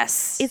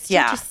yes, it's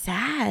just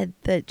sad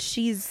that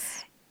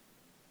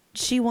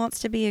she wants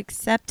to be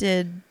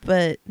accepted,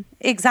 but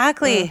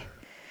exactly.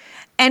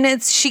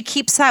 And she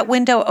keeps that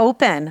window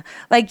open.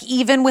 Like,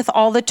 even with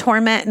all the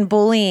torment and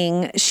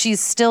bullying, she's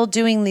still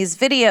doing these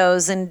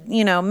videos and,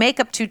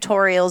 makeup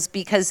tutorials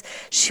because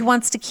she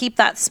wants to keep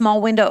that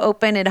small window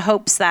open in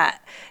hopes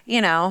that,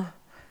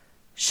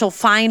 she'll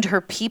find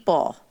her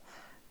people,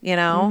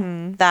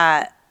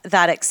 that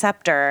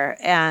accept her.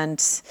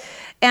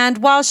 And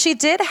while she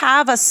did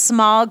have a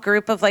small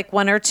group of like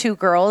 1 or 2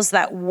 girls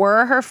that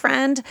were her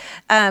friend,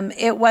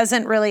 it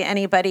wasn't really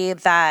anybody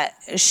that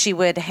she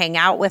would hang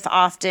out with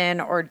often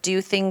or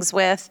do things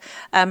with.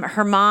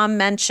 Her mom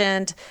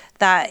mentioned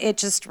that it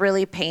just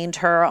really pained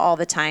her all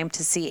the time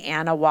to see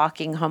Anna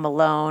walking home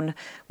alone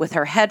with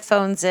her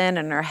headphones in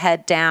and her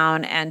head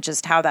down, and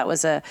just how that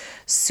was a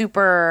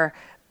super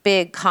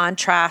big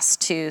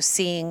contrast to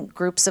seeing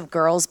groups of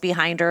girls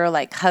behind her,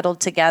 like huddled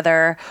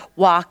together,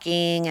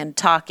 walking and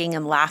talking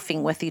and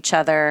laughing with each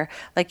other,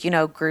 like,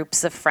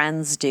 groups of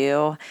friends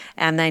do.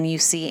 And then you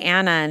see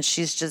Anna and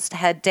she's just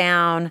head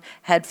down,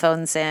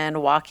 headphones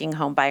in, walking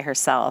home by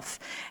herself.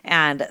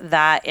 And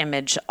that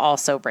image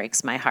also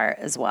breaks my heart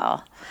as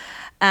well.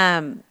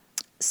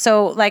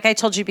 So like I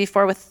told you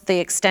before, with the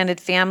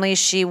extended family,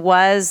 she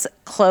was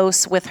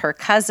close with her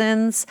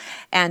cousins,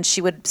 and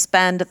she would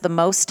spend the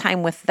most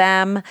time with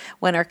them.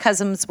 When her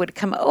cousins would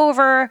come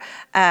over,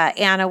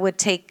 Anna would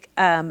take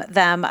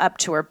them up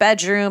to her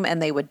bedroom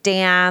and they would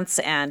dance,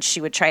 and she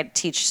would try to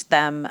teach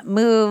them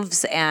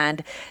moves.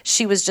 And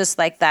she was just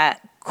like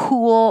that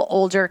cool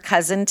older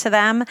cousin to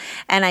them.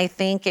 And I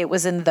think it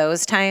was in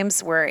those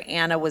times where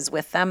Anna was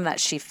with them that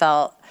she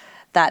felt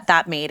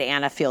that made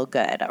Anna feel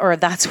good, or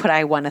that's what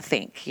I want to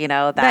think,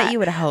 that you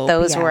would hope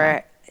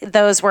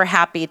those were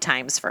happy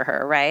times for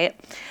her, right?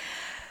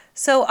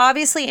 So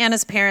obviously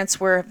Anna's parents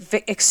were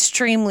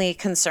extremely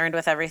concerned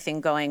with everything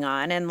going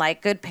on. And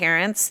like good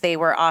parents, they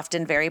were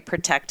often very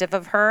protective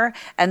of her.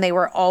 And they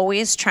were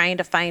always trying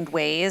to find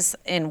ways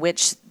in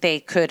which they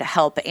could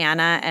help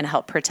Anna and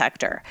help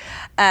protect her.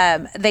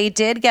 They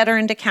did get her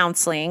into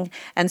counseling.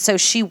 And so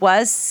she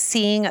was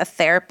seeing a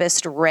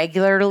therapist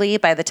regularly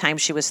by the time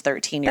she was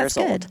 13 years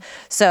old.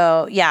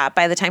 So yeah,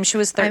 by the time she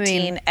was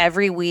 13,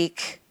 every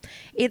week.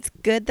 It's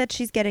good that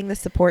she's getting the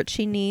support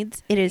she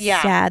needs. It is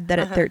sad that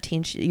at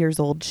 13 years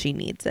old, she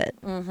needs it.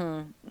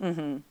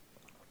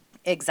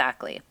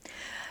 Exactly.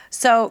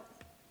 So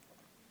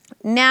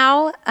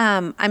now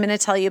I'm going to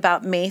tell you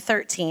about May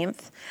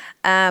 13th.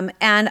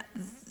 And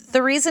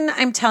the reason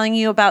I'm telling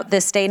you about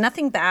this day,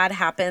 nothing bad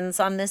happens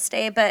on this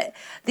day, but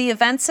the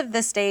events of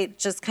this day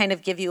just kind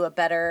of give you a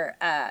better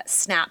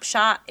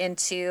snapshot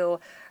into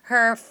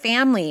her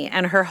family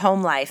and her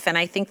home life. And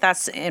I think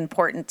that's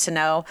important to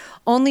know,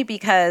 only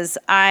because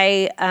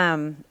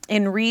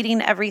in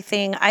reading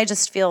everything, I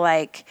just feel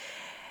like,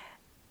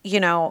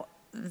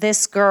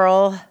 this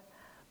girl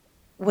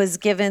was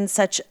given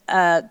such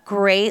a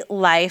great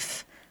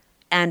life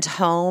and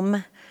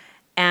home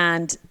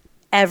and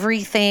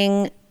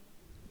everything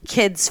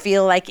kids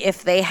feel like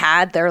if they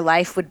had, their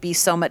life would be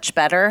so much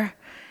better,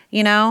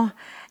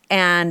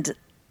 and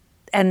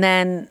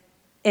then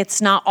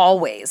it's not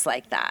always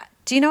like that.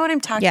 Do you know what I'm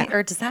talking?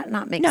 Or does that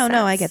not make sense?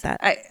 No, I get that.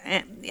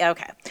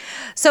 Okay.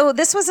 So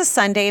this was a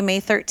Sunday,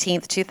 May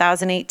 13th,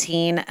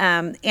 2018.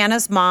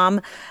 Anna's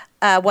mom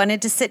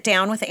wanted to sit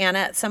down with Anna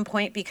at some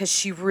point because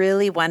she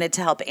really wanted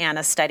to help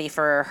Anna study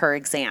for her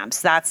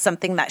exams. That's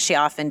something that she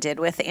often did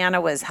with Anna,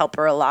 was help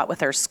her a lot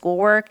with her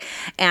schoolwork.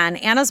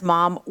 And Anna's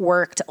mom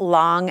worked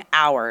long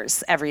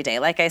hours every day.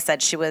 Like I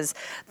said, she was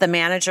the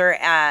manager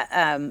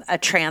at a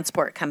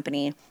transport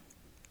company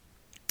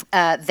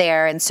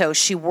there. And so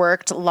she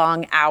worked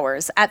long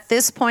hours. At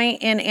this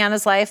point in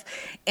Anna's life,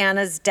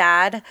 Anna's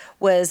dad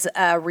was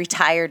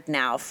retired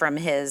now from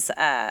his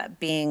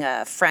being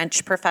a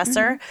French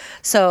professor.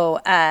 So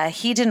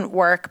he didn't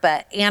work,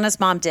 but Anna's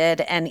mom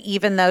did. And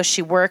even though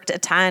she worked a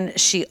ton,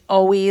 she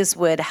always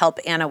would help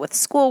Anna with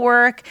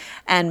schoolwork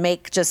and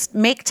make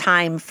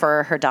time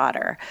for her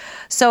daughter.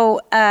 So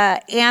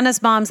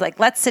Anna's mom's like,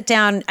 let's sit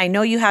down. I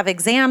know you have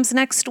exams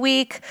next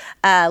week.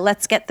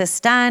 Let's get this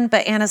done.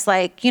 But Anna's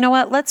like, you know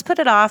what? Let's let's put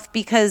it off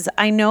because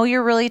I know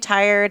you're really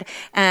tired.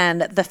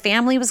 And the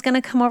family was going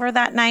to come over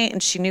that night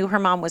and she knew her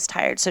mom was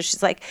tired. So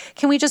she's like,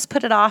 can we just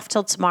put it off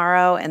till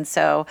tomorrow? And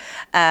so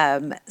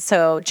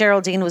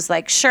Geraldine was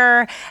like,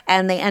 sure.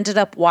 And they ended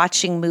up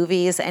watching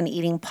movies and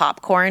eating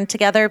popcorn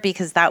together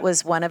because that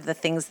was one of the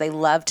things they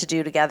loved to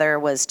do together,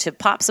 was to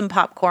pop some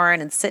popcorn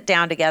and sit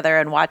down together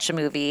and watch a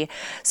movie.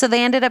 So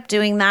they ended up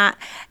doing that.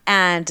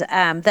 And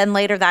then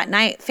later that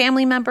night,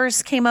 family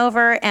members came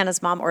over.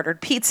 Anna's mom ordered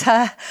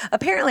pizza.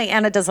 Apparently,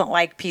 Anna doesn't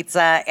like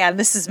pizza. And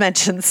this is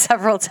mentioned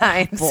several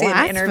times in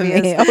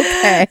interviews.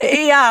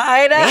 Okay. Yeah,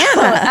 I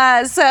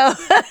know.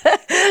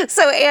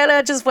 So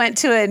Anna just went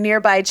to a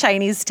nearby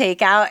Chinese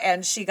takeout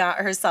and she got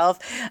herself,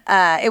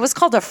 it was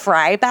called a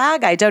fry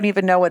bag. I don't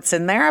even know what's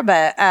in there.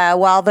 But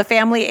while the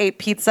family ate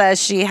pizza,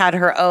 she had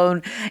her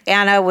own.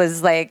 Anna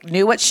was like,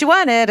 knew what she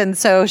wanted. And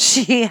so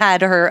she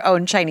had her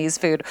own Chinese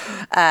food.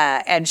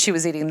 And she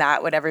was eating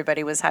that when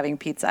everybody was having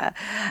pizza.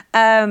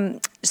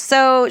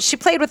 So she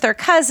played with her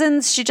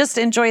cousins. She just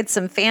enjoyed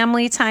some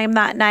family time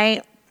that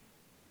night.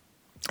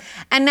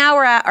 And now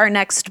we're at our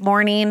next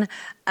morning.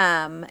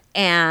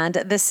 And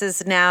this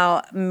is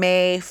now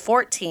May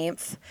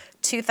 14th,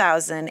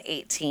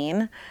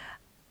 2018.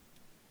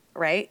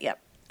 Right? Yep.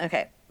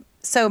 Okay.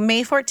 So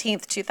May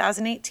 14th,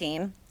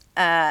 2018,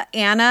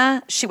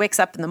 Anna, she wakes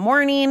up in the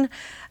morning.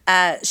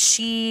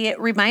 She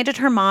reminded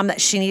her mom that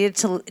she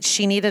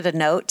needed a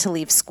note to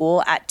leave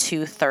school at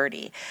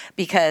 2:30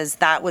 because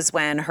that was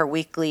when her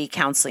weekly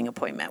counseling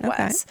appointment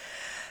was.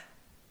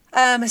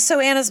 So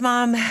Anna's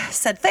mom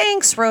said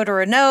thanks, wrote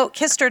her a note,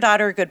 kissed her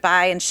daughter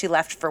goodbye, and she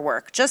left for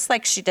work, just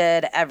like she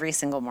did every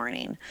single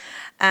morning.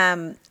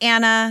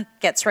 Anna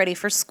gets ready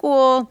for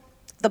school.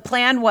 The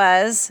plan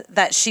was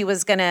that she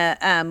was going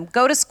to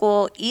go to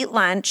school, eat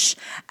lunch,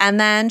 and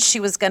then she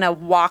was going to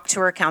walk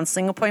to her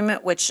counseling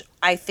appointment, which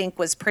I think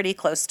was pretty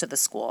close to the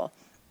school.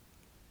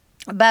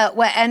 But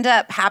what ended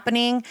up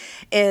happening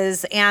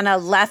is Anna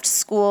left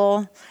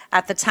school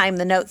at the time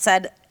the note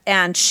said,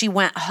 and she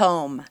went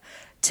home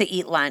to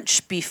eat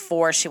lunch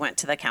before she went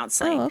to the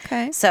counseling. Oh,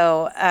 okay.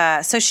 So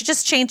she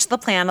just changed the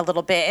plan a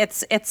little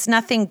bit. It's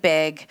nothing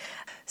big.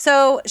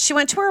 So she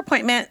went to her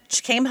appointment.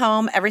 She came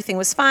home. Everything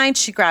was fine.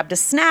 She grabbed a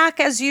snack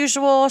as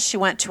usual. She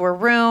went to her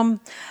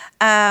room.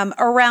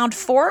 Around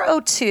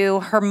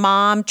 4:02, her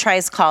mom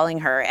tries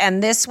calling her.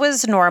 And this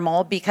was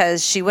normal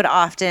because she would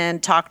often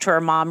talk to her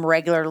mom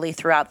regularly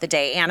throughout the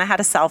day. Anna had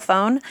a cell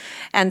phone.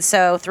 And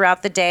so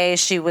throughout the day,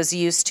 she was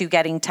used to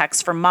getting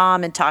texts from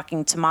mom and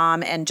talking to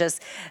mom and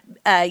just,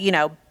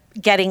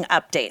 getting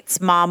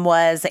updates. Mom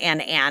was,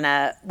 and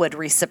Anna would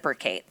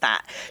reciprocate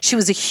that. She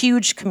was a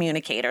huge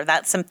communicator.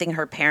 That's something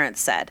her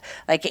parents said.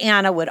 Like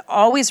Anna would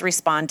always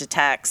respond to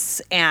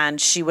texts and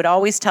she would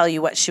always tell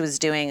you what she was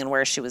doing and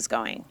where she was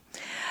going.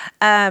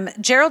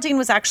 Geraldine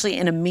was actually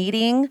in a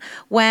meeting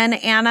when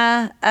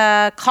Anna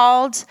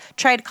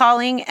tried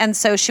calling, and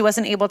so she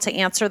wasn't able to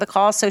answer the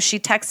call. So she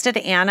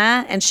texted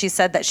Anna and she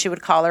said that she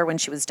would call her when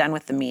she was done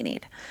with the meeting.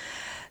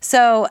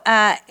 So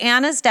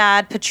Anna's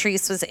dad,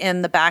 Patrice, was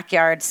in the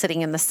backyard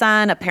sitting in the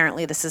sun.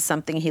 Apparently, this is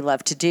something he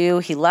loved to do.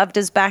 He loved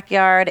his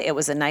backyard. It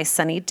was a nice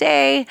sunny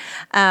day.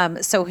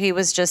 So he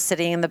was just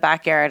sitting in the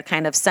backyard,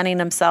 kind of sunning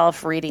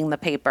himself, reading the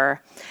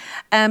paper.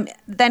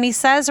 Then he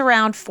says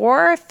around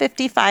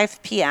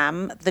 4:55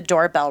 p.m., the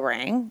doorbell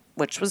rang,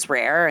 which was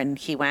rare, and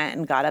he went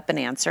and got up and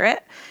answered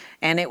it.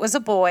 And it was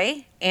a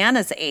boy,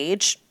 Anna's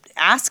age,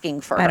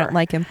 asking for her. I don't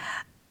like him.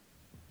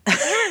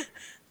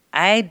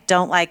 I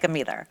don't like him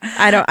either.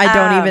 I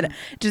don't even.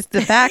 Just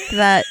the fact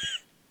that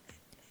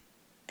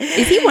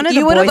is he one of the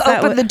you boys would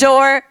have opened the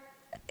door.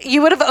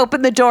 You would have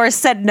opened the door,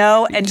 said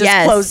no, and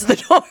just closed the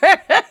door.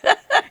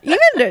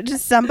 Even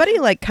just somebody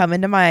like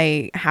coming to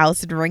my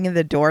house and ringing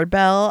the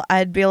doorbell,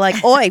 I'd be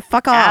like, "Oi,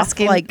 fuck off!"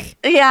 Asking, like,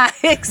 yeah,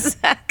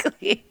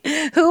 exactly.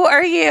 Who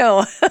are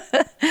you?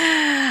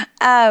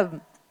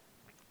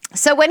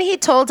 So when he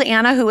told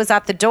Anna who was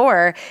at the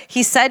door,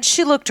 he said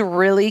she looked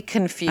really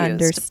confused.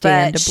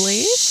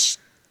 Understandably.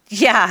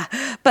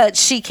 But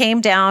she came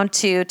down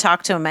to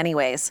talk to him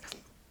anyways.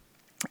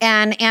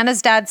 And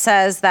Anna's dad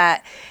says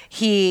that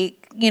he,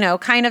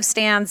 kind of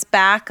stands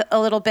back a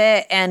little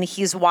bit and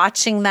he's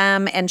watching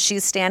them and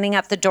she's standing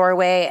at the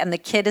doorway and the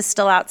kid is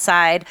still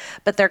outside,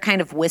 but they're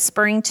kind of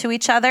whispering to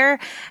each other.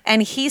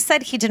 And he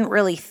said he didn't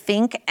really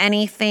think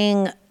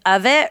anything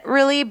of it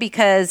really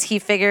because he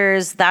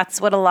figures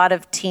that's what a lot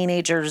of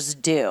teenagers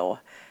do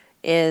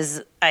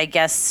is, I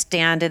guess,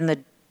 stand in the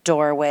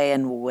doorway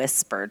and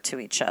whisper to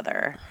each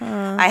other.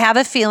 I have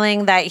a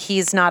feeling that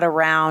he's not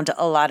around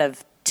a lot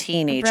of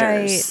teenagers.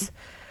 Right.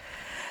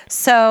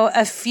 So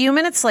a few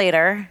minutes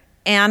later,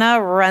 Anna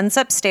runs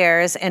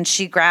upstairs and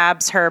she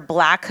grabs her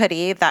black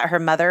hoodie that her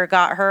mother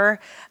got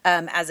her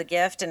as a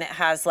gift. And it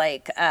has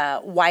like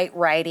white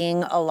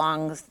writing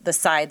along the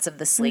sides of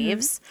the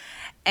sleeves. Mm-hmm.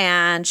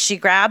 And she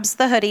grabs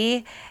the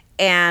hoodie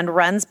and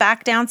runs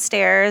back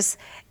downstairs.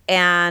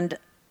 And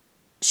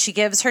she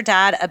gives her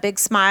dad a big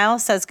smile,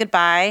 says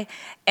goodbye.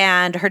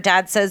 And her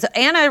dad says,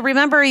 Anna,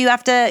 remember, you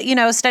have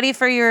to, study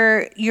for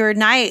your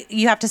night.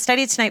 You have to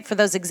study tonight for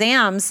those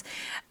exams.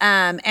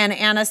 And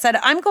Anna said,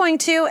 I'm going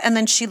to. And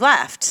then she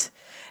left.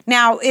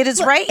 Now, it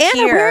is right Anna,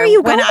 here. Where are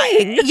you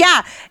going?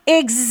 Yeah,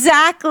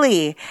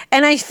 exactly.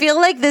 And I feel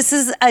like this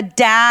is a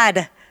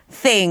dad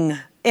thing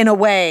in a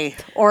way,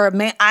 or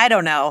I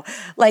don't know,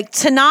 like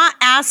to not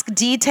ask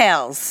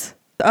details.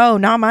 Oh,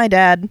 not my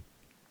dad.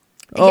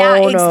 Yeah,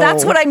 no.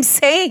 That's what I'm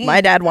saying.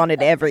 My dad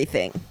wanted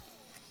everything.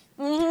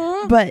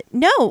 Mm-hmm. But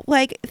no,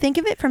 like, think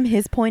of it from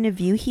his point of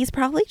view. He's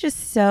probably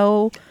just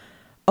so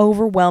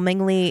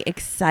overwhelmingly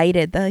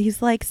excited that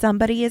he's like,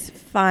 somebody is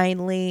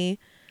finally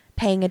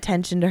paying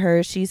attention to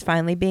her. She's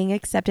finally being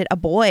accepted. A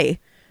boy,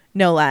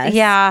 no less.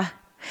 Yeah.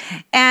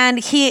 And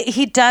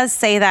he does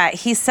say that.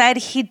 He said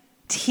he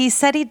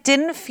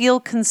didn't feel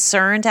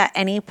concerned at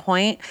any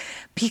point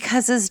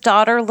because his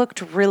daughter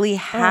looked really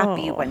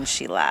happy when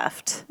she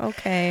left.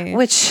 Okay.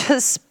 Which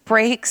just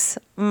breaks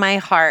my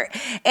heart.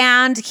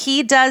 And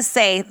he does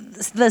say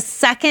the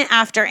second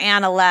after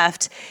Anna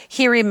left,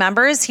 he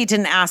remembers he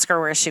didn't ask her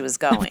where she was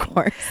going. Of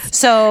course.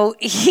 So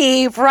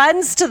he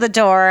runs to the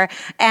door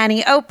and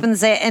he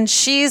opens it, and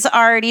she's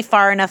already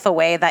far enough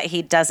away that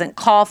he doesn't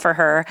call for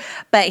her,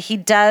 but he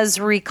does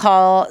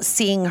recall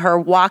seeing her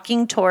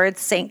walking towards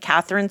St.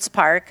 Catherine's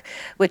Park,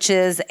 which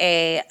is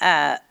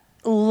a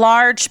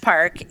large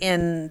park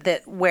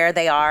where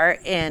they are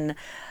in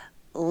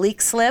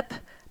Leixlip,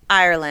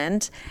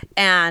 Ireland,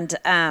 and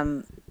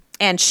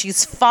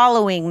she's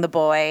following the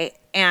boy,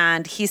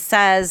 and he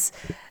says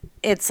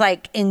it's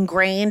like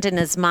ingrained in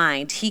his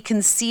mind. He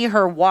can see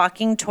her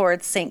walking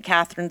towards St.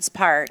 Catherine's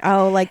Park.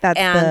 Oh, like that's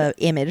the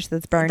image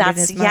that's burned in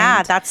his mind.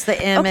 Yeah, that's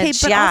the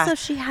image. Okay, but also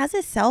she has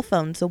a cell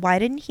phone, so why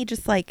didn't he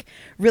just like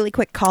really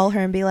quick call her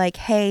and be like,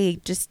 hey,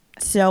 just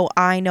so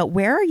I know,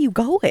 where are you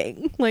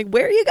going? Like,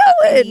 where are you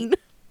going?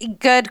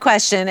 Good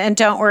question. And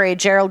don't worry,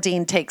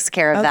 Geraldine takes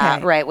care of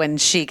that right when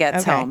she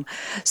gets home.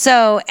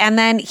 So, and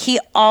then he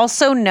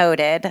also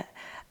noted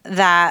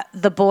that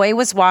the boy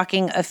was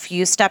walking a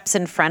few steps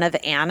in front of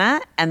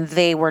Anna and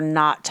they were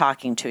not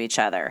talking to each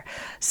other.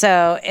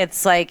 So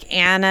it's like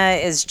Anna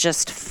is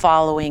just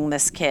following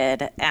this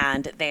kid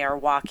and they are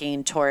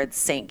walking towards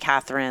St.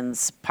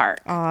 Catherine's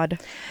Park. Odd.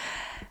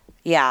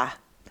 Yeah.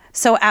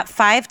 So at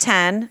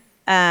 5:10,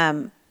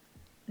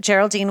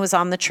 Geraldine was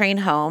on the train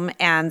home,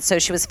 and so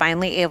she was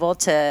finally able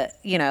to,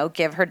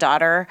 give her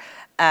daughter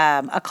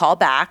a call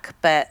back,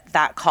 but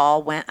that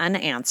call went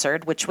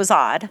unanswered, which was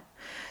odd.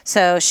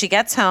 So she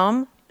gets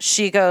home.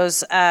 She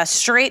goes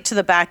straight to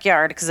the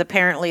backyard because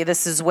apparently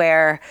this is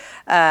where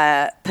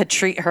her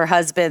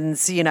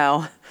husband's,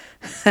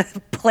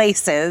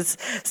 places.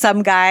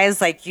 Some guys,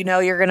 like,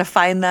 you're going to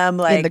find them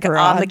like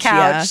garage, on the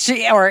couch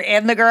or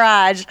in the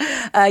garage.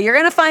 You're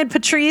going to find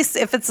Patrice.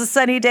 If it's a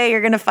sunny day,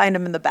 you're going to find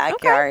him in the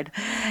backyard.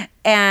 Okay.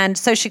 And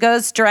so she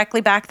goes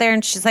directly back there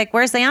and she's like,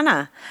 where's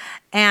Anna?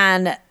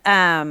 And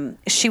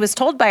she was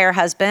told by her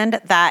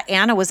husband that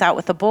Anna was out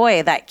with a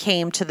boy that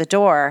came to the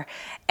door.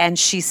 And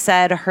she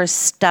said her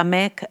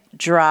stomach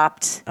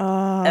dropped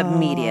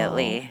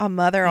immediately. A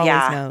mother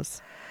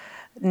always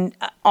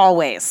knows.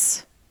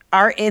 Always.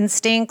 Our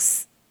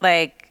instincts,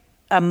 like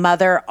a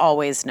mother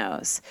always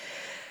knows.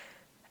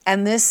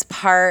 And this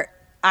part,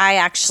 I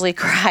actually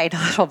cried a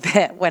little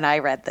bit when I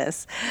read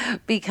this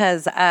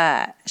because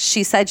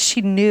she said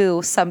she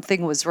knew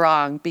something was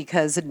wrong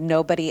because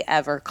nobody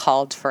ever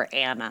called for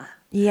Anna.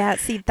 Yeah,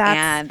 see,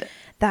 that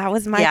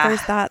was my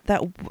first thought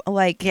that,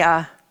 like,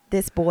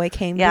 this boy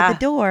came to the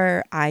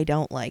door. I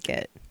don't like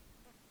it.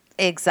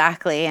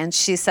 Exactly. And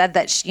she said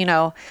that,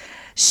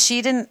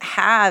 she didn't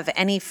have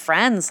any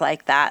friends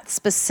like that.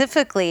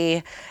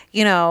 Specifically,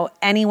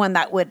 anyone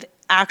that would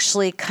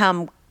actually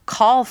come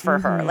call for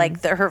her.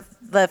 Like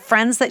the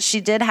friends that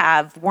she did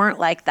have weren't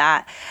like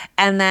that.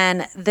 And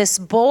then this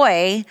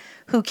boy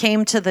who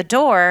came to the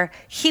door,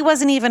 he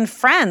wasn't even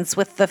friends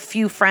with the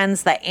few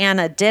friends that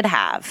Anna did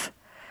have.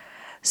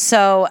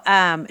 So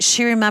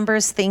she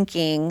remembers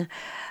thinking,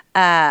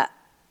 what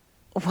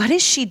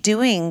is she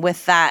doing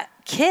with that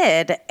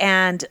kid?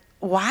 And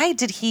why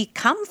did he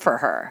come for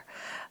her?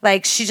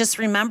 Like, she just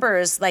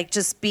remembers, like,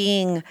 just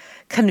being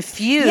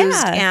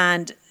confused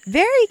and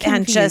very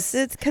confused.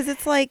 And it's because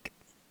it's like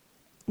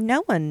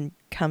no one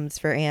comes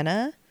for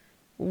Anna.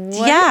 Who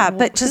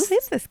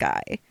is this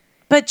guy?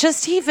 But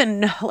just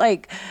even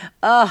like,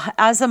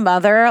 as a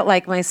mother,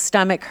 like my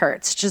stomach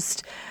hurts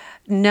just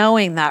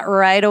knowing that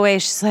right away.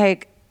 She's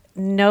like,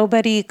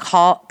 nobody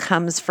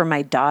comes for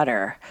my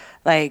daughter.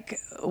 Like,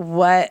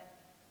 what?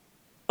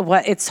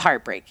 It's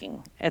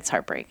heartbreaking. It's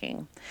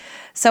heartbreaking.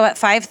 So at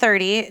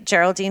 5:30,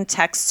 Geraldine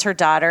texts her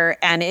daughter,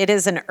 and it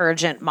is an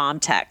urgent mom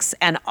text.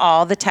 And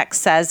all the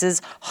text says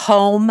is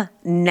home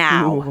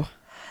now. Ooh,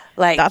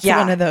 like, that's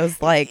one of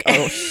those like,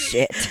 oh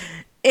shit.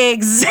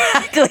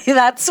 Exactly.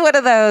 That's one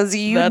of those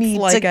you need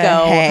like to go.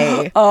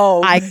 Hey,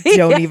 I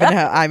don't even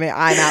have. I mean,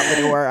 I'm out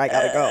the door. I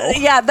gotta go.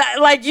 Yeah,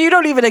 like you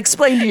don't even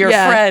explain to your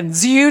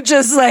friends. You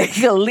just like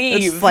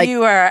leave. Like,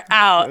 you are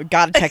out.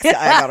 Gotta text. I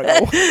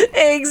gotta go.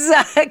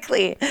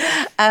 Exactly.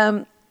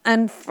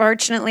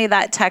 Unfortunately,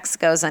 that text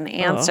goes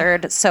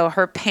unanswered. So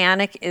her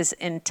panic is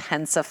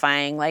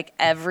intensifying. Like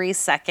every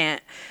second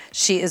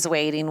she is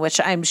waiting,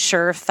 which I'm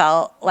sure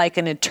felt like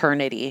an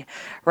eternity,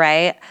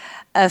 right?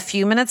 A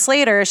few minutes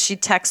later, she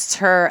texts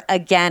her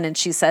again and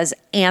she says,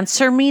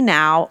 "Answer me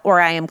now or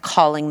I am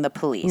calling the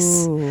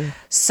police." Ooh.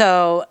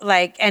 So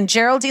and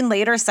Geraldine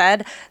later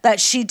said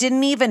that she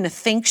didn't even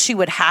think she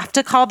would have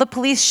to call the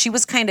police. She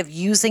was kind of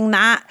using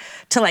that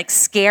to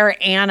scare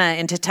Anna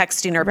into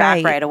texting her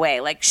back right away.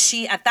 Like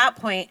at that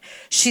point,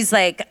 she's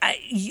like,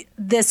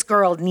 this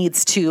girl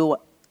needs to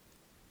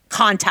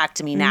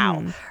contact me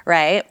now,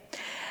 right?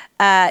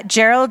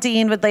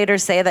 Geraldine would later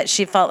say that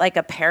she felt like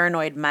a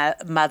paranoid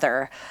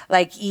mother.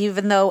 Like,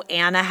 even though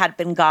Anna had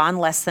been gone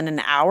less than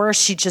an hour,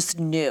 she just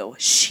knew.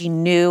 She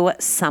knew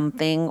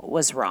something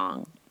was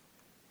wrong.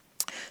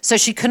 So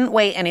she couldn't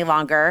wait any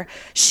longer.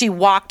 She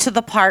walked to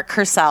the park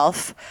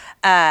herself,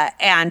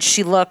 and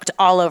she looked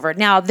all over.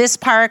 Now, this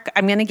park,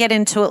 I'm going to get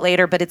into it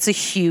later, but it's a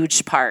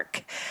huge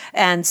park.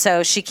 And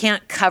so she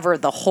can't cover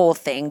the whole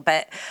thing,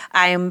 but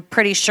I'm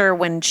pretty sure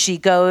when she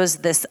goes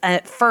this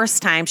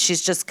first time,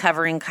 she's just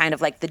covering kind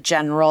of like the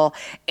general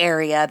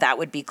area that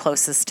would be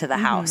closest to the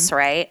house,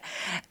 right?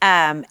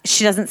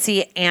 She doesn't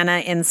see Anna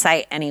in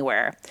sight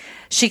anywhere.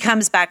 She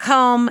comes back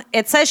home.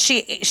 It says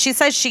she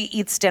says she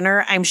eats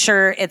dinner. I'm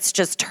sure it's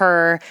just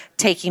her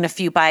taking a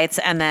few bites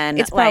and then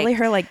it's probably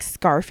her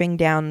scarfing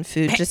down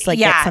food, just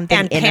get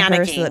something in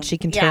her so that she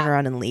can turn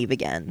around and leave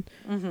again.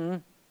 Mm-hmm.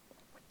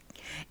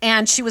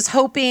 And she was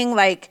hoping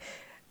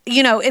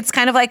it's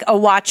kind of like a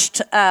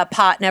watched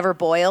pot never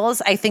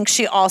boils. I think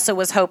she also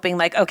was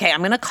hoping okay,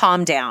 I'm going to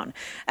calm down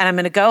and I'm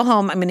going to go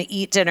home. I'm going to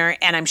eat dinner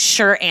and I'm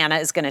sure Anna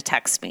is going to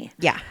text me.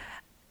 Yeah.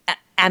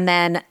 And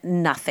then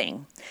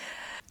nothing.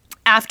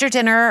 After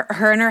dinner,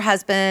 her and her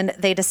husband,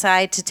 they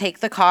decide to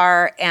take the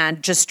car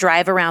and just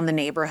drive around the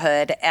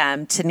neighborhood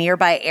to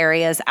nearby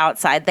areas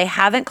outside. They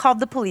haven't called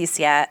the police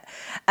yet.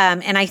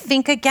 And I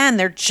think, again,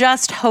 they're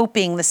just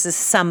hoping this is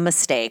some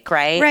mistake,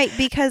 right? Right,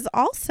 because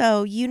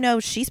also,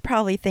 she's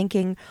probably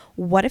thinking,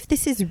 what if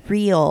this is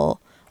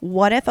real?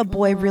 What if a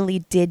boy really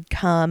did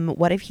come?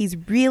 What if he's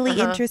really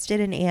interested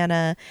in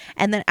Anna?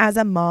 And then as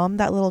a mom,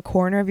 that little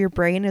corner of your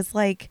brain is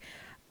like,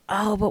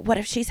 oh, but what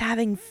if she's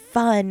having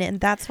fun and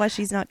that's why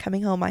she's not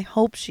coming home? I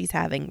hope she's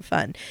having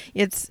fun.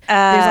 There's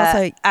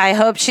also, I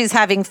hope she's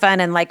having fun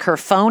and her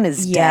phone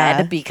is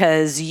dead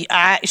because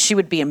she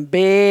would be in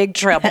big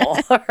trouble,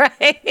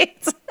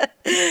 right?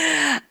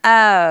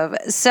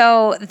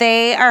 So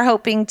they are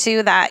hoping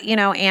too that,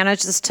 Anna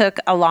just took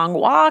a long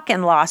walk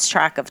and lost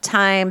track of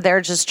time.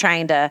 They're just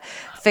trying to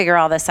figure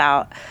all this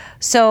out.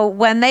 So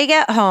when they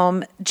get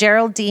home,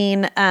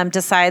 Geraldine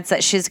decides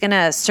that she's going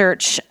to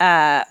search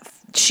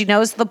she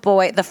knows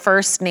the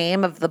first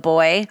name of the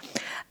boy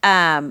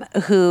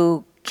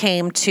who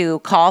came to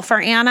call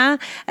for Anna.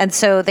 And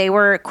so they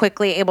were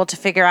quickly able to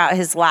figure out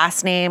his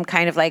last name,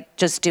 kind of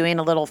just doing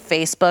a little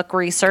Facebook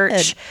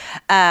research.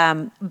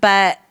 And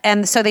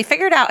so they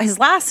figured out his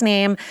last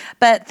name,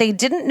 but they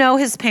didn't know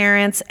his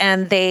parents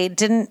and they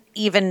didn't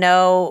even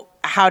know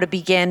how to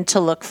begin to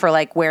look for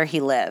where he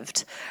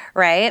lived,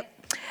 right?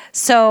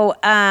 So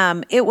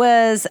it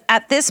was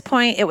at this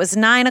point, it was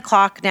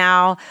 9:00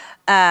 now.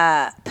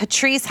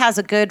 Patrice has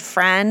a good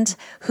friend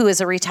who is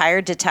a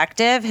retired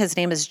detective. His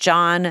name is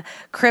John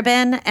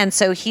Cribben. And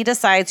so he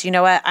decides, you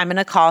know what, I'm going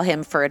to call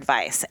him for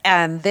advice.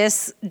 And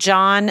this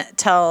John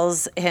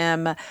tells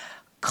him,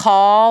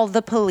 call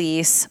the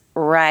police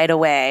right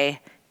away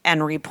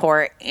and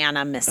report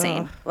Anna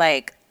missing.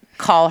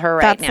 Call her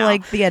right now.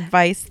 That's the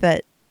advice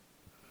that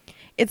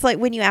it's like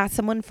when you ask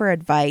someone for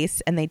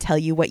advice and they tell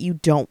you what you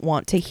don't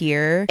want to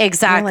hear.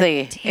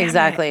 Exactly.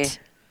 Exactly. It.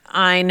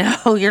 I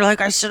know. You're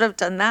I should have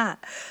done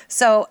that.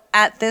 So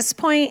at this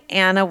point,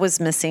 Anna was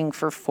missing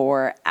for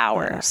 4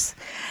 hours.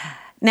 Yeah.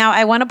 Now,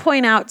 I want to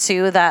point out,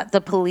 too, that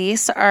the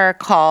police are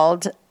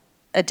called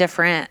a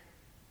different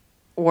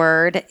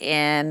word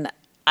in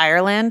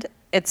Ireland.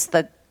 It's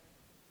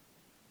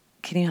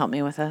can you help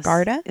me with this?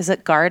 Garda? Is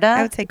it Garda?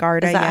 I would say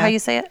Garda, Is that how you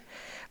say it?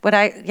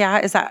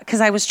 Is that, because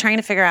I was trying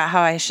to figure out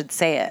how I should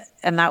say it.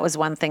 And that was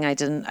one thing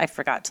I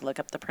forgot to look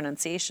up the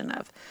pronunciation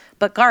of.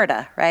 But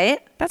Garda, right?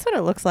 That's what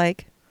it looks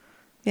like.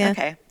 Yeah.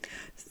 Okay.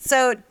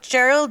 So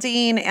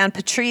Geraldine and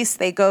Patrice,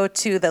 they go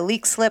to the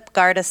Leixlip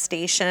Garda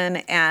station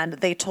and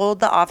they told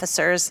the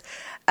officers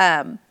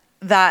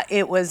that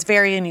it was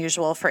very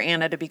unusual for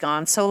Anna to be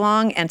gone so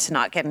long and to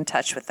not get in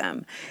touch with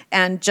them.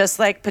 And just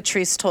like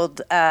Patrice told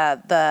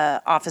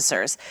the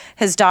officers,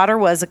 his daughter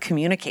was a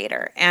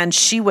communicator and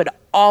she would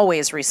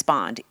always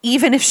respond.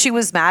 Even if she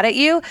was mad at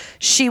you,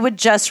 she would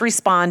just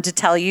respond to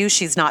tell you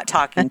she's not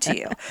talking to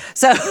you.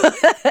 So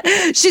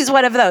she's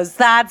one of those.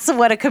 That's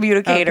what a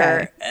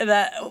communicator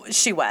that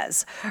she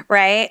was,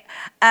 right?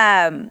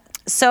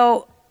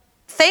 So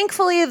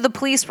Thankfully, the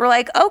police were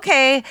like,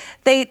 okay,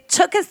 they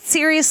took it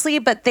seriously,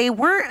 but they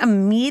weren't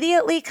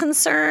immediately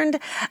concerned.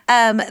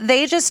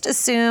 They just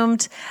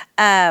assumed,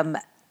 okay,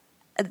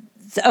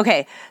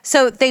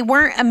 so they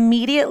weren't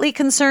immediately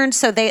concerned.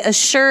 So they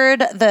assured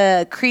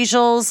the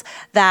Kriegels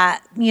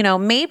that,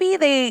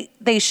 maybe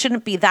they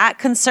shouldn't be that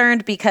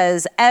concerned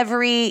because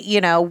every,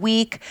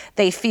 week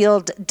they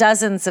field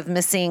dozens of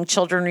missing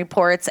children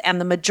reports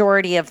and the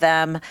majority of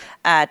them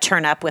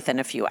turn up within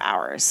a few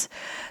hours.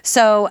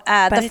 So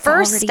the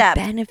first step.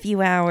 Been a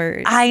few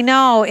hours. I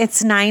know,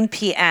 it's 9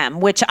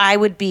 p.m., which I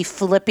would be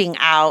flipping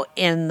out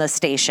in the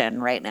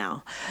station right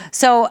now.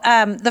 So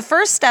the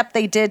first step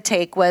they did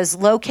take was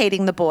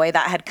locating the boy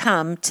that had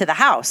come to the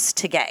house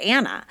to get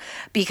Anna,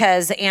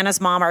 because Anna's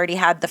mom already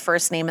had the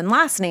first name and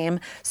last name.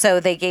 So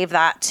they gave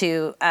that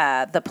to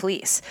the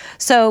police.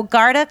 So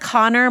Garda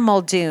Connor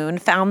Muldoon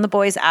found the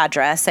boy's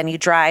address and he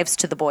drives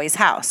to the boy's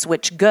house,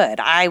 which good.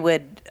 I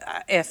would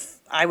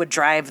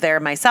drive there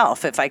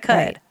myself if I could.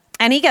 Right.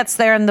 And he gets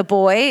there and the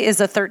boy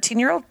is a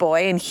 13-year-old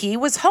boy and he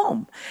was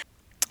home.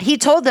 He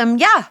told them,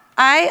 yeah,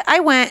 I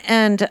went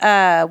and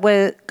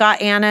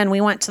got Anna and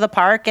we went to the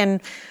park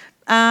and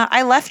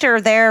I left her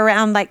there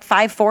around like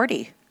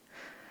 5:40.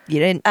 You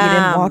didn't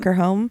walk her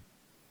home?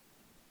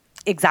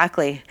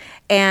 Exactly.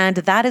 And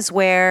that is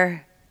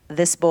where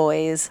this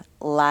boy's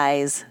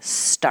lies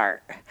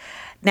start.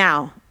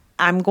 Now,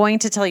 I'm going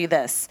to tell you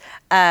this.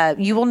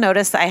 You will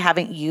notice I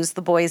haven't used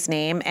the boy's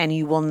name and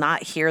you will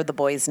not hear the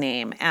boy's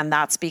name. And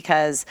that's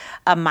because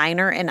a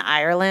minor in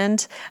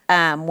Ireland,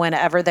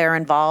 whenever they're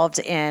involved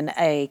in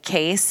a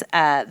case,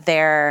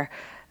 their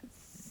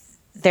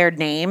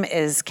name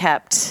is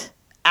kept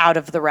out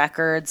of the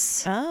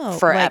records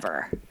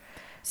forever.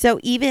 So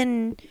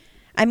even,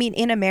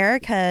 in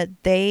America,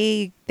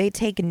 they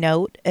take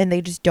note and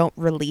they just don't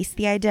release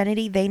the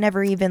identity. They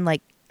never even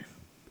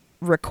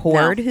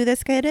record who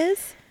this kid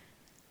is.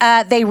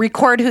 They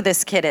record who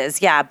this kid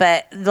is, yeah,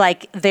 but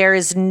there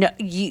is no,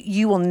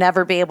 you will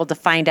never be able to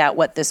find out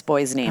what this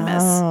boy's name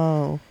is.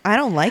 Oh, I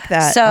don't like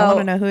that. So, I want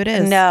to know who it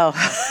is. No,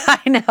 I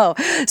know.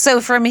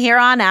 So from here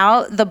on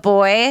out, the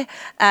boy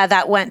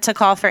that went to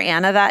call for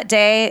Anna that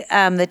day,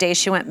 the day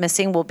she went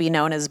missing, will be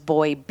known as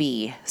Boy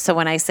B. So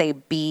when I say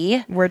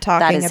B, we're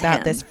talking about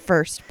him. This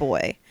first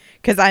boy.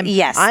 Because I'm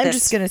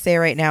just going to say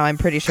right now, I'm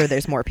pretty sure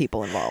there's more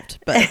people involved.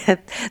 But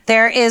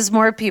there is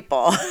more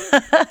people.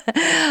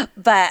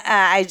 But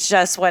I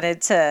just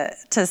wanted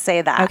to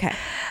say that.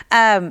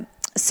 Okay.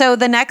 So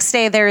the next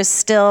day, there is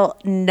still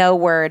no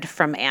word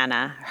from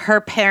Anna.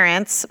 Her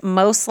parents,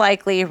 most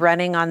likely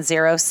running on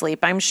zero sleep,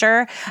 I'm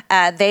sure,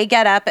 they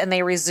get up and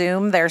they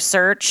resume their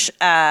search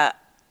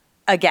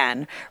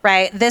again,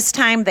 right? This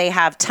time they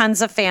have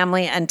tons of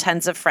family and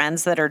tons of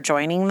friends that are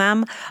joining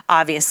them,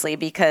 obviously,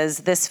 because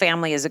this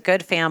family is a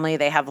good family.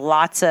 They have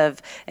lots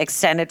of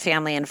extended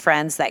family and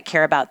friends that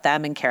care about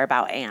them and care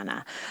about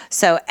Anna.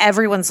 So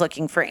everyone's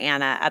looking for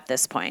Anna at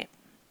this point.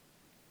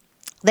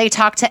 They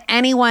talk to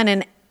anyone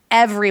and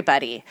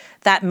everybody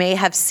that may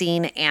have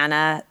seen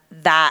Anna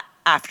that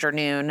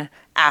afternoon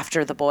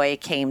after the boy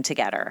came to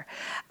get her.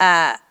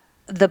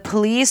 The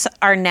police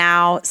are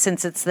now,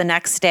 since it's the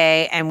next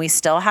day and we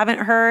still haven't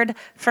heard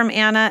from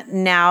Anna,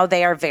 now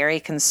they are very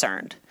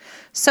concerned.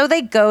 So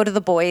they go to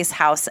the boy's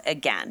house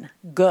again.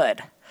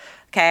 Good.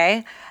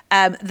 Okay.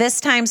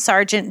 This time,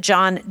 Sergeant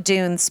John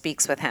Doon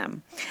speaks with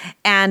him.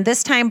 And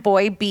this time,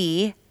 Boy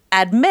B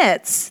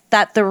admits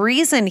that the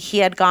reason he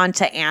had gone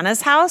to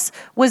Anna's house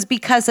was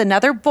because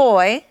another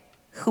boy,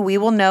 who we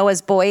will know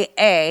as Boy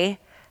A,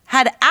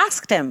 had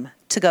asked him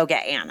to go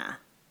get Anna.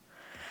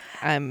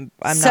 I'm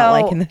not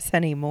liking this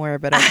anymore,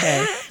 but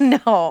okay.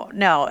 No.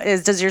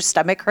 Does your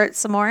stomach hurt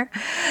some more?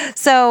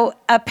 So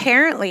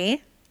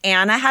apparently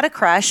Anna had a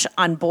crush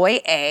on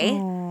Boy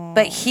A,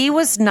 but he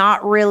was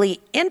not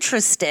really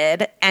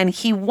interested and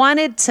he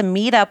wanted to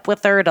meet up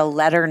with her to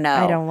let her know.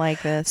 I don't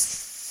like this.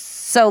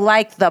 So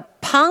like the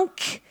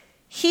punk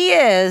he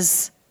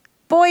is,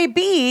 Boy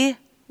B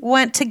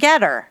went to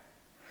get her.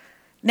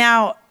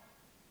 Now,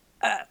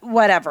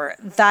 whatever.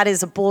 That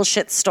is a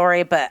bullshit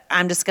story, but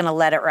I'm just going to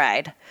let it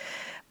ride.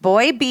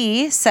 Boy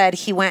B said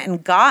he went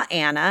and got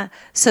Anna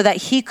so that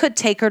he could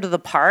take her to the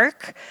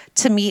park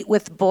to meet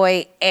with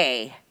Boy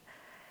A.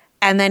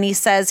 And then he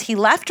says he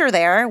left her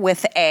there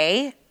with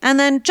A and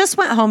then just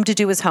went home to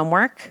do his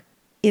homework.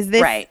 Is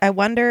this right? I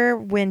wonder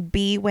when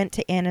B went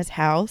to Anna's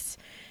house,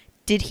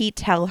 did he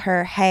tell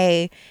her,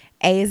 hey,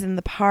 A is in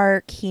the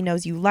park. He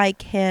knows you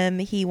like him.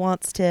 He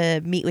wants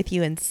to meet with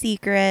you in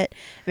secret.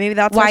 Maybe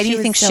that's why do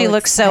you think she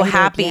looked so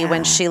happy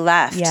when she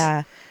left?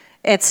 Yeah.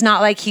 It's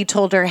not like he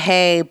told her,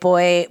 hey,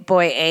 boy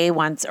A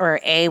wants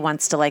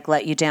to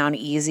let you down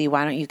easy.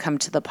 Why don't you come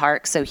to the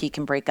park so he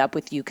can break up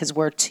with you? Because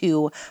we're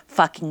two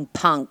fucking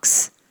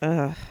punks.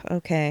 Ugh,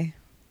 okay.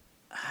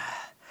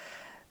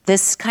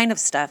 This kind of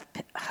stuff.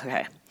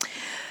 Okay.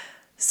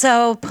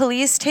 So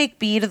police take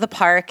B to the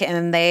park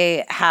and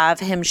they have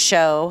him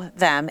show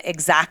them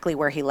exactly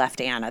where he left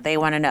Anna. They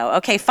want to know,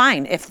 okay,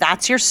 fine. If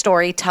that's your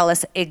story, tell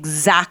us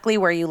exactly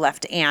where you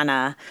left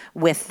Anna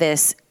with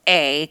this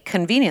A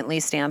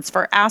conveniently stands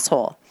for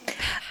asshole.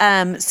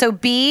 So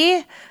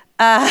B,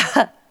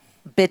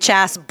 bitch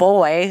ass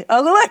boy.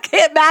 Oh, look,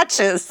 it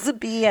matches.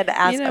 B and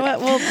asshole. You know what?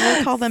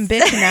 We'll call them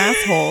bitch and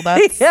asshole.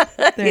 That's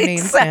their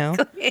names now.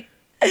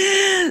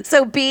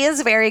 So B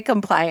is very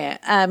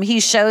compliant. He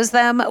shows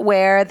them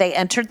where they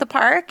entered the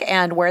park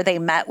and where they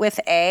met with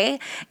A,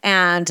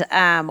 and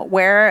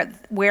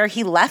where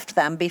he left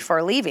them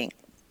before leaving.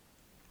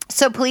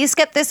 So police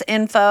get this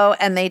info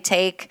and they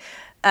take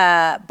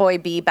boy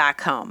B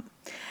back home.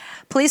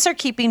 Police are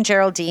keeping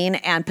Geraldine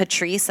and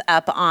Patrice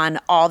up on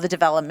all the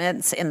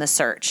developments in the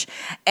search.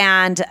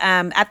 And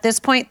at this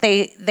point,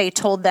 they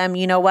told them,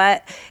 you know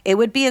what? It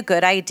would be a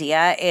good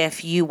idea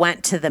if you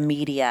went to the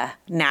media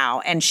now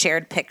and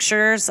shared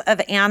pictures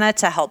of Anna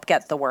to help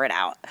get the word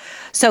out.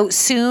 So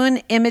soon,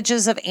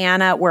 images of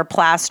Anna were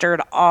plastered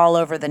all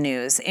over the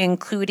news,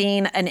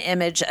 including an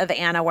image of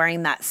Anna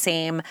wearing that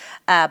same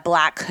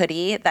black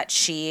hoodie that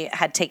she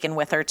had taken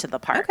with her to the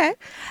park.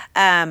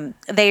 Okay.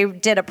 They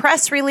did a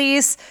press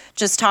release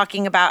just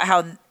talking about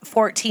how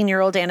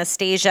 14-year-old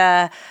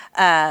Anastasia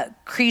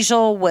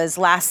Kriegel was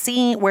last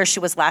seen, where she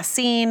was last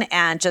seen,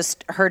 and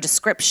just her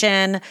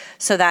description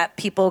so that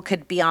people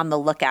could be on the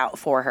lookout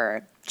for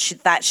her.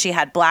 That she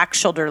had black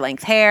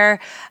shoulder-length hair,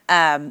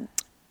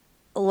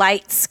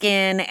 light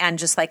skin, and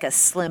just like a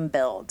slim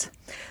build.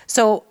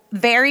 So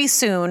very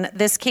soon,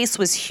 this case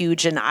was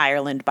huge in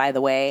Ireland, by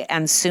the way,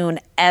 and soon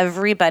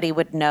everybody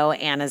would know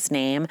Anna's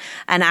name.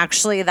 And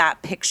actually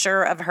that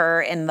picture of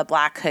her in the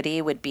black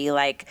hoodie would be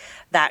like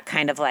that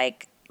kind of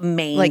like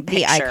main like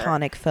picture. The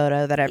iconic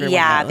photo that everyone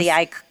knows. The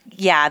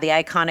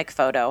iconic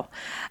photo.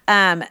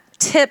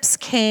 Tips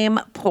came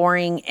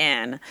pouring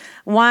in.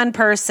 One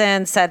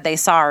person said they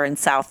saw her in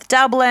South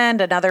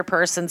Dublin. Another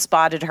person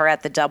spotted her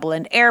at the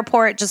Dublin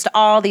airport. Just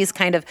all these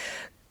kind of,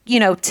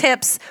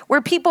 tips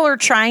where people are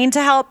trying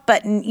to help,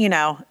 but,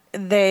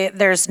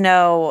 there's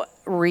no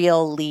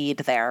real lead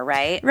there,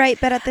 right? Right.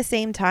 But at the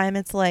same time,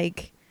 it's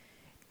like,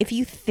 if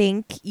you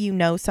think you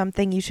know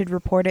something, you should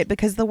report it,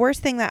 because the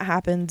worst thing that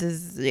happens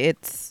is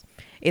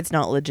it's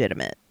not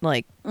legitimate.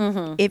 Like,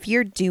 if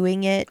you're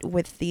doing it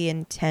with the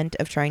intent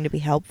of trying to be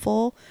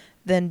helpful,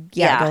 then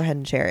go ahead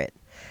and share it.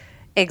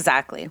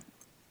 Exactly.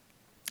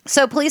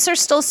 So police are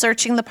still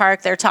searching the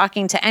park. They're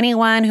talking to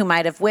anyone who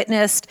might have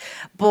witnessed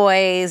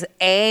boys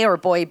A or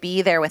boy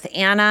B there with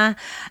Anna.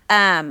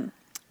 And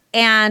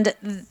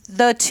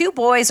the two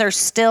boys are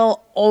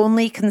still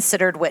only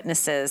considered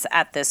witnesses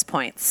at this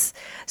point.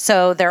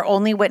 So they're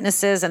only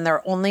witnesses, and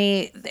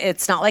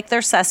it's not like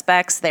they're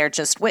suspects. They're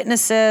just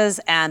witnesses,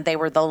 and they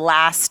were the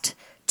last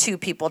two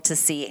people to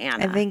see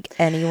Anna. I think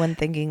anyone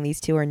thinking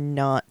these two are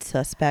not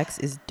suspects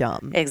is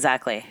dumb.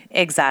 Exactly.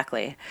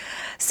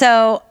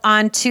 So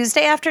on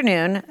Tuesday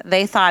afternoon,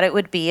 they thought it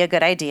would be a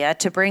good idea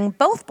to bring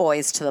both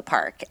boys to the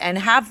park and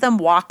have them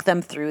walk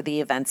them through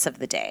the events of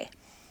the day.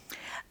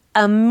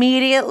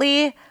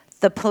 Immediately,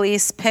 the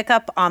police pick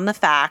up on the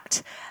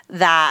fact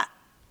that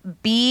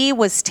B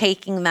was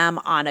taking them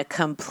on a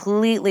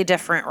completely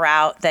different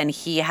route than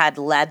he had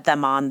led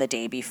them on the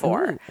day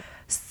before. Ooh.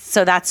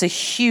 So that's a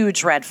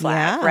huge red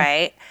flag,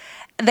 right?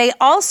 They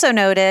also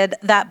noted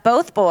that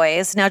both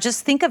boys, now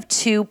just think of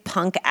two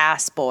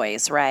punk-ass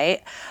boys,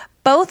 right?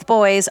 Both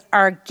boys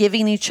are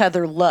giving each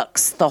other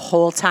looks the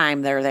whole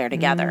time they're there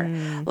together.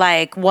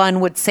 Like, one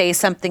would say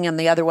something and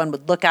the other one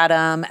would look at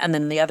him, and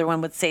then the other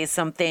one would say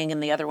something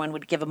and the other one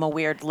would give him a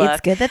weird look.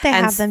 It's good that they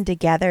have them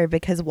together,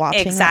 because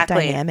watching that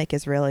dynamic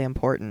is really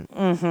important.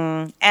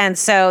 And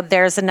so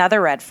there's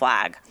another red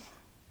flag.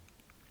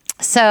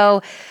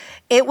 So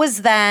it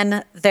was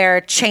then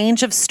their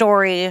change of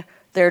story,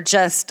 their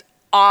just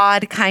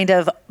odd kind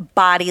of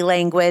body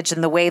language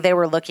and the way they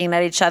were looking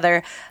at each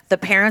other. The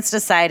parents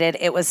decided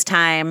it was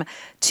time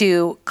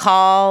to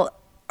call,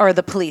 or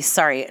the police,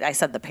 sorry, I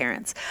said the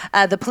parents.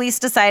 The police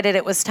decided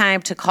it was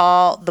time to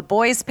call the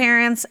boys'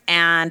 parents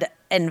and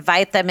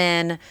invite them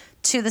in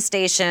to the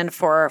station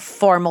for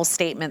formal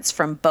statements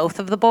from both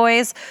of the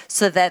boys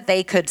so that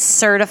they could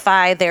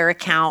certify their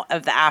account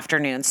of the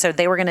afternoon. So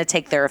they were going to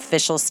take their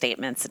official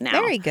statements now.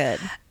 Very good.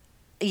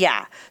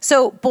 Yeah.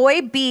 So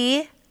boy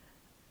B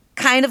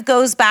kind of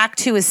goes back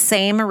to his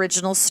same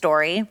original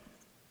story.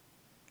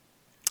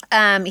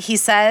 He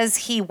says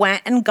he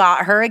went and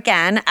got her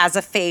again as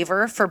a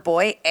favor for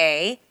boy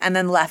A and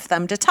then left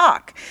them to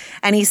talk.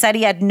 And he said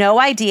he had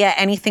no idea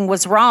anything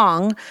was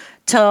wrong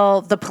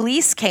till the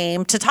police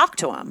came to talk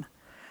to him.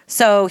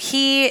 So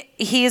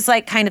he's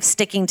like kind of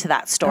sticking to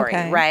that story,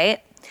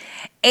 right?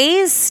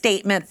 A's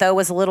statement, though,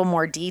 was a little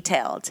more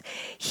detailed.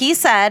 He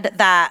said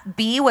that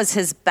B was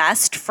his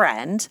best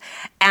friend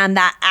and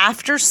that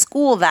after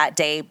school that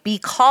day, B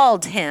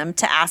called him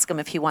to ask him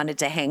if he wanted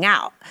to hang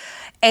out.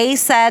 A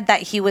said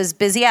that he was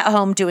busy at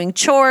home doing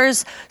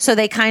chores, so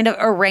they kind of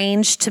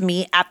arranged to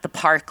meet at the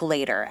park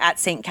later, at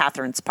St.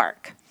 Catherine's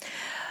Park.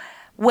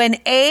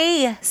 When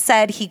A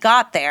said he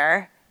got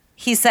there,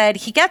 he said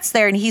he gets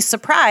there and he's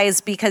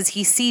surprised because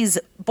he sees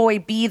boy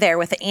B there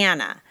with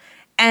Anna.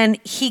 And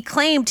he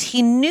claimed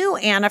he knew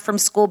Anna from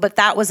school, but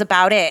that was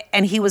about it.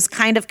 And he was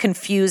kind of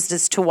confused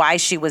as to why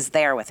she was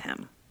there with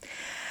him.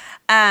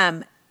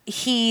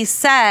 He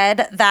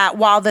said that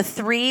while the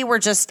three were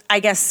just, I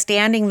guess,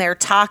 standing there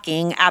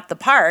talking at the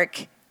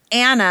park,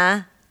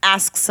 Anna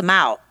asks him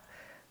out,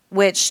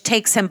 which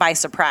takes him by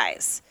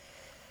surprise.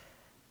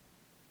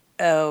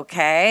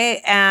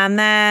 Okay. And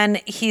then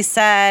he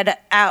said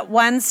at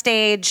one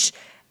stage,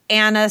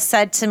 Anna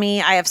said to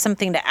me, I have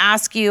something to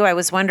ask you. I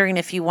was wondering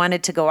if you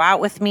wanted to go out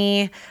with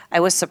me.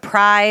 I was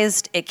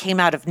surprised. It came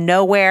out of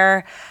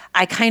nowhere.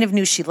 I kind of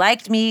knew she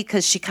liked me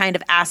because she kind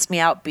of asked me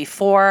out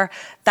before.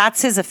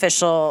 That's his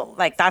official,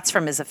 that's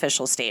from his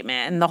official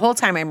statement. And the whole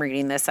time I'm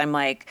reading this, I'm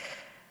like,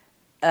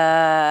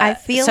 I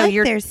feel like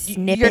there's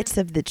snippets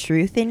of the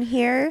truth in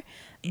here.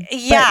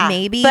 Yeah. But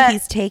maybe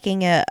he's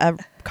taking a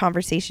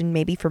conversation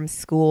maybe from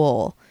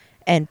school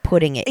and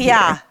putting it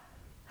here.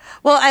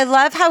 Well, I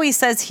love how he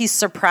says he's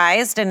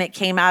surprised and it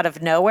came out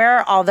of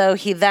nowhere, although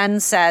he then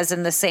says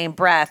in the same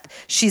breath,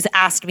 she's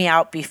asked me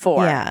out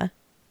before. Yeah.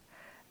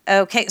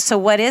 Okay, so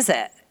what is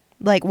it?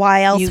 Like,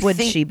 why else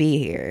would she be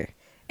here?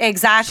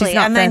 Exactly. She's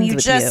not and then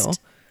friends with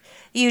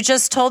you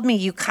just told me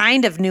you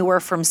kind of knew her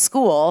from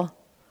school.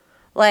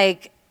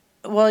 Like,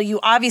 well, you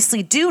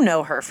obviously do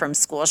know her from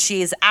school.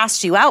 She's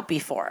asked you out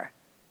before.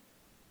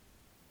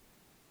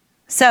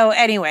 So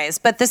anyways,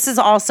 but this is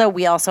also,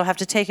 we also have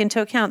to take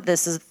into account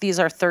these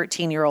are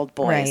 13-year-old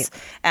boys, right,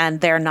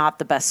 and they're not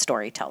the best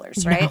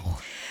storytellers, right? No.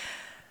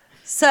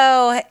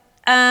 So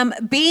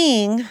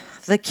being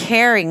the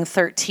caring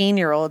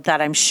 13-year-old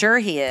that I'm sure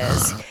he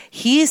is,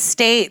 he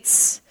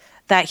states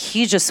that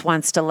he just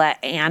wants to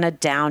let Anna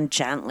down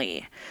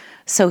gently.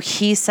 So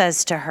he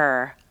says to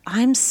her,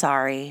 I'm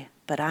sorry,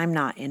 but I'm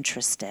not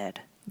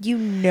interested. You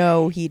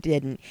know he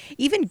didn't.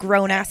 Even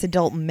grown-ass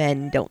adult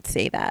men don't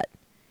say that.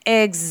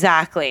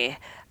 Exactly.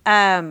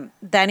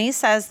 Then he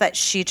says that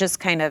she just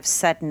kind of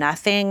said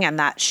nothing and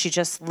that she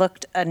just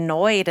looked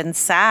annoyed and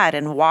sad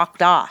and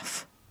walked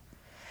off.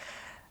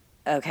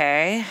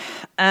 Okay.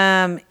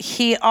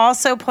 He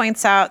also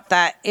points out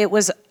that it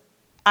was,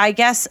 I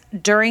guess,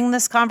 during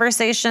this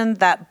conversation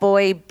that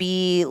boy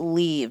B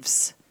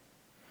leaves.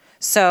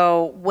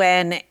 So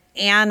when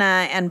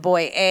Anna and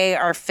boy A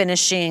are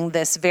finishing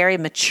this very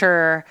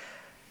mature,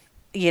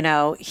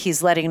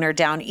 he's letting her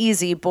down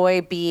easy,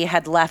 boy B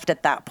had left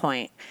at that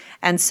point.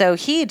 And so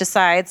he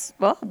decides,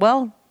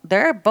 well,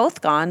 they're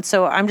both gone,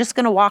 so I'm just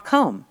going to walk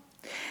home.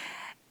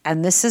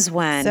 And this is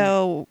when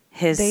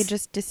they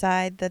just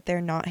decide that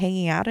they're not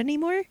hanging out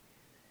anymore?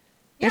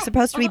 They're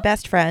supposed to be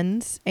best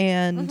friends,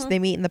 and they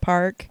meet in the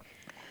park.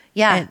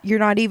 Yeah. And you're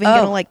not even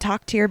going to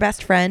talk to your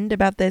best friend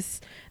about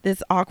this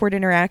awkward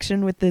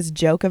interaction with this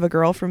joke of a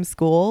girl from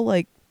school?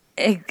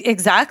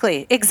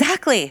 Exactly.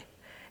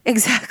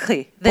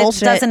 Bullshit.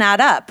 That doesn't add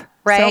up,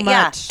 right? So much.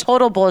 Yeah,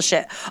 total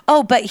bullshit.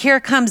 Oh, but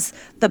here comes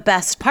the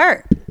best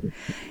part.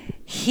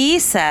 He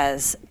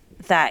says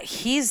that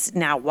he's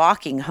now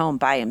walking home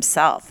by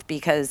himself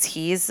because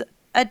he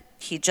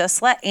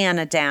just let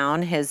Anna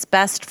down. His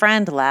best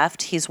friend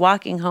left. He's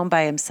walking home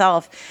by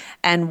himself.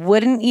 And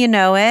wouldn't you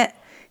know it,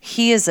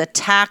 he is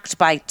attacked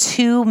by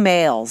 2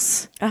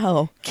 males.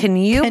 Oh. Can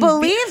you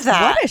believe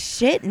that? What a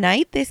shit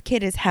night this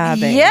kid is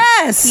having.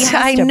 Yes, he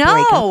has to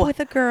break up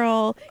with a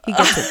girl. He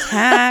gets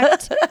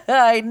attacked.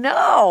 I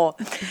know.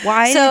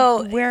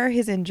 Where are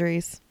his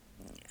injuries?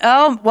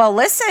 Oh, well,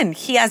 listen,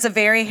 he has a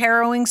very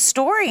harrowing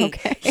story.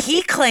 Okay.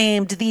 He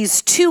claimed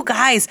these 2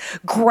 guys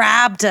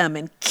grabbed him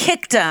and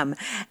kicked him,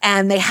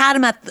 and they had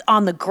him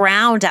on the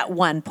ground at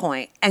one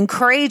point. And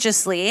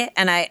courageously,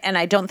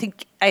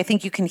 I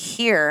think you can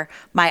hear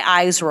my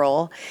eyes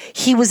roll,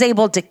 he was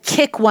able to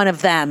kick one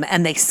of them,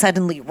 and they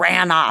suddenly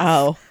ran off.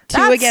 Oh,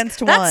 2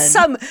 against 1.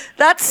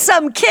 That's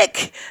some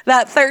kick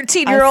that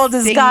 13-year-old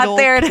has got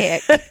there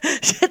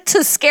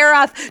to scare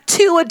off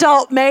 2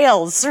 adult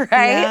males, right?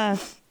 Yeah.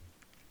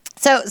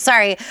 So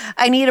sorry,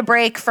 I need a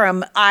break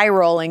from eye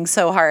rolling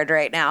so hard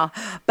right now.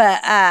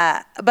 But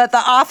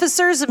the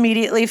officers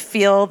immediately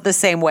feel the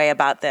same way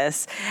about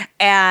this.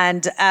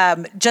 And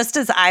just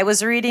as I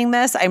was reading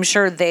this, I'm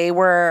sure they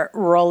were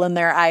rolling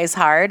their eyes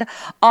hard.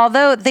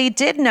 Although they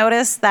did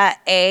notice that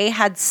A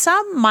had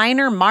some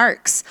minor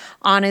marks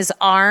on his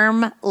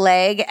arm,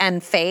 leg,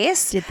 and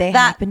face. Did they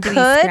happen to be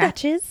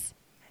scratches?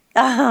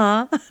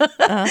 That's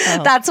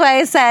why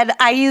I said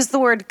I use the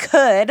word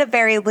could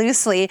very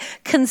loosely,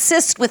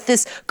 consist with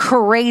this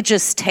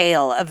courageous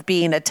tale of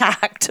being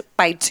attacked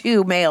by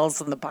 2 males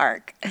in the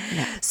park.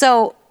 Yeah.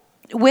 So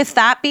with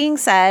that being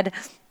said,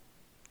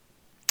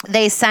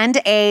 they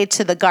send A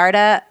to the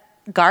Garda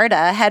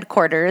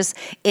headquarters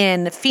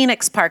in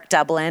Phoenix Park,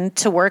 Dublin,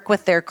 to work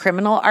with their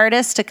criminal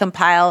artist to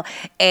compile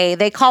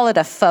they call it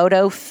a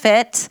photo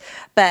fit,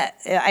 but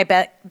I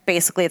bet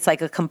basically it's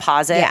like a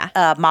composite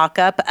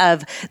mock-up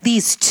of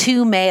these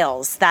two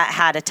males that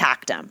had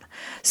attacked him.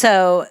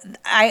 So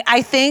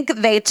I think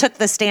they took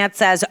the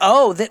stance as,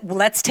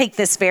 let's take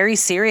this very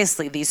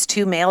seriously, these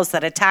two males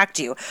that attacked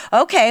you.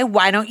 Okay,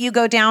 why don't you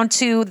go down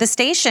to the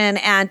station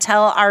and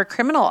tell our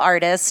criminal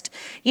artist,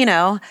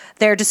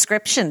 their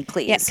description,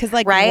 please? Yeah, because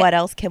what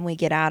else can we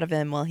get out of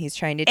him while he's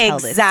trying to tell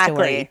this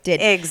story?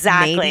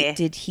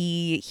 Did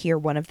he hear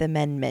one of the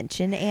men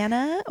mention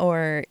Anna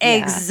or? Yeah.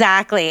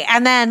 Exactly.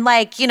 And then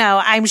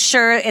I'm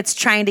sure it's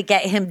trying to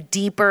get him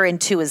deeper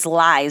into his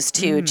lies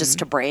too, just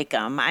to break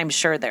him. I'm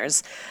sure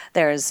there's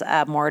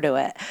more to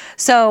it.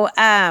 So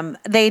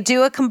they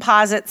do a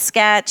composite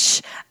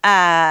sketch.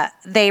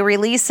 They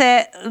release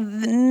it.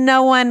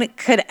 No one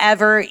could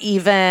ever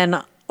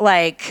even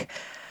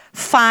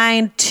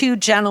find two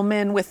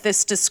gentlemen with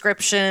this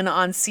description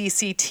on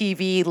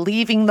CCTV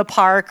leaving the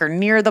park or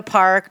near the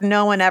park.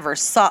 No one ever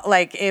saw,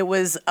 it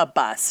was a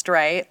bust,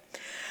 right?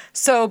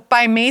 So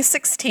by May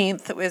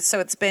 16th, so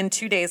it's been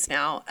 2 days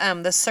now,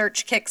 the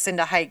search kicks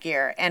into high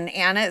gear, and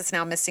Anna is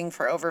now missing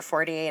for over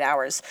 48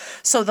 hours.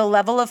 So the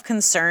level of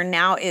concern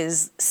now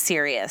is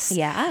serious.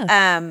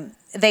 Yeah.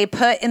 They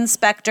put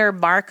Inspector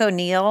Mark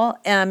O'Neill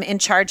in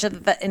charge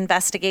of the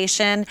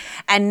investigation,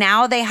 and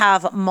now they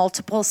have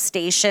multiple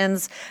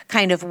stations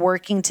kind of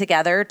working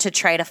together to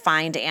try to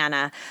find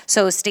Anna.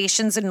 So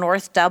stations in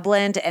North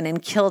Dublin and in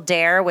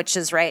Kildare, which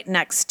is right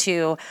next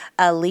to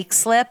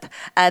Leixlip,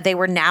 they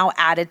were now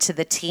added to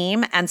the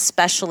team, and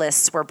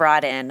specialists were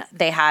brought in.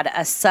 They had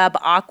a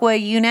sub-aqua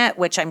unit,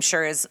 which I'm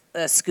sure is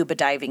a scuba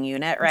diving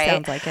unit, right?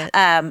 Sounds like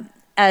it.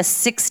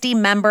 60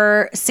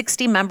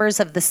 members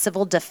of the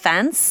civil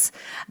defense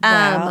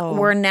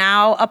were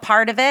now a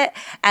part of it.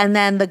 And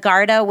then the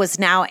Garda was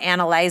now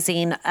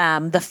analyzing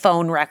the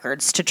phone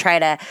records to try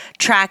to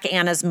track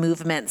Anna's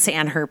movements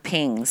and her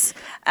pings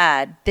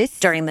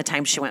during the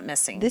time she went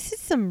missing. This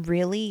is some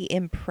really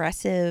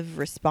impressive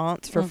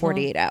response for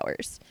 48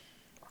 hours.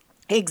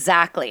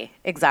 Exactly.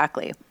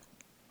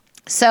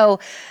 So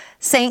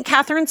St.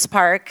 Catherine's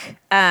Park,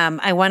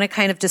 I want to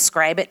kind of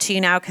describe it to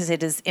you now because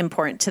it is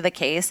important to the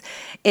case,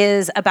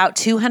 is about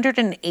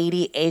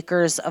 280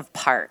 acres of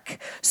park.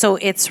 So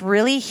it's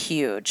really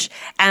huge.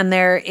 And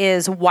there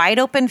is wide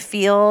open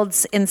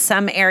fields in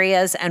some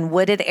areas and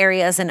wooded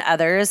areas in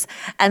others.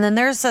 And then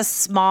there's a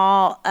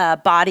small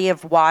body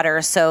of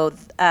water. So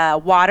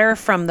water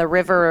from the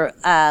river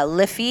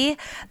Liffey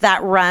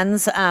that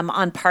runs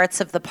on parts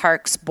of the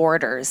park's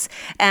borders.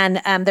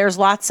 And there's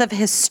lots of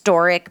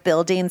historic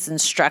buildings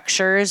and structures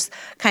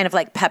kind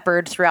of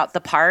peppered throughout the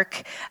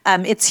park.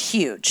 It's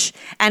huge.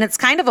 And it's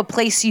kind of a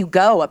place you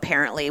go,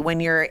 apparently, when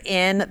you're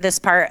in this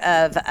part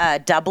of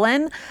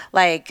Dublin.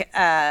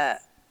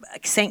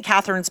 St.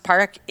 Catherine's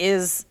Park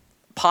is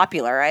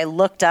popular. I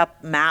looked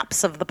up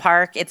maps of the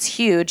park. It's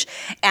huge.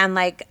 And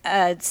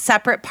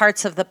separate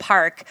parts of the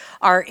park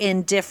are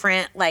in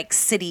different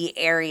city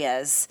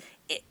areas,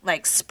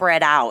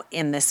 spread out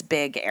in this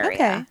big area.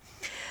 Okay.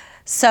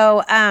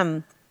 So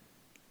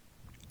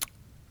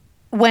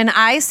when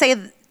I say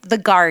the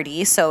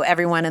Gardaí, so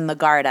everyone in the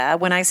Garda,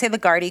 when I say the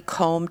Gardaí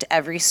combed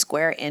every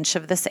square inch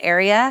of this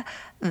area,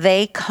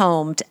 they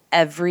combed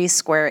every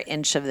square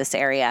inch of this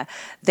area.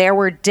 There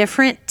were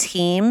different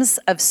teams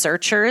of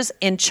searchers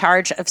in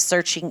charge of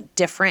searching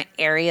different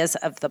areas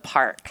of the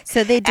park.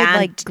 So they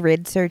did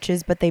grid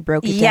searches, but they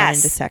broke it down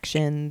into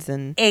sections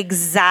and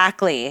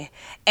exactly.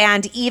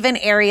 And even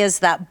areas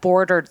that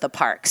bordered the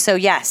park. So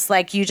yes,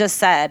 like you just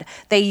said,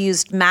 they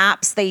used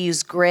maps, they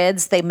used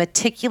grids, they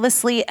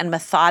meticulously and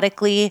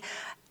methodically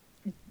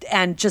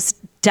and just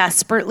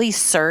desperately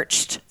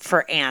searched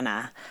for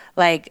Anna.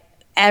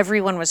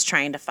 Everyone was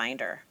trying to find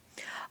her.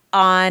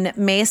 On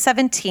May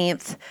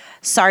 17th,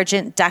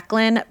 Sergeant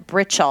Declan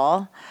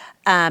Britchell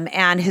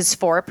and his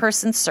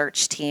 4-person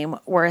search team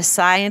were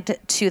assigned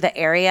to the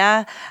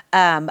area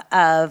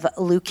of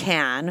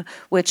Lucan,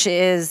 which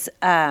is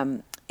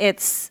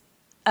it's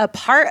a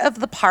part of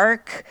the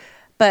park,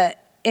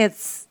 but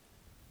it's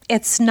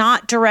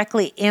not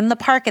directly in the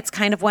park. It's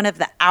kind of one of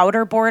the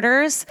outer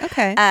borders.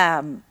 Okay.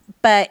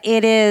 But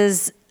it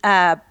is.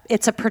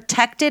 It's a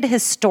protected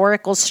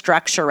historical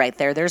structure right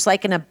there. There's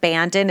an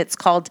abandoned, it's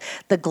called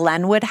the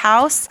Glenwood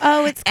House.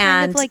 Oh, it's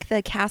kind of like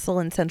the castle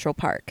in Central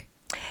Park.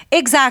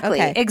 Exactly,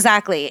 okay.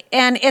 Exactly.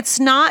 And it's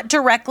not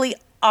directly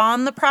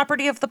on the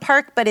property of the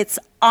park, but it's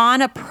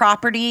on a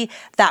property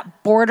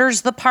that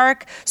borders the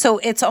park. So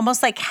it's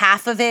almost like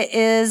half of it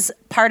is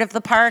part of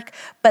the park,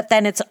 but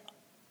then it's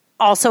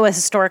also a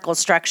historical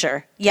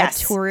structure.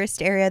 Yes. A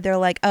tourist area. They're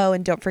like, oh,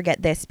 and don't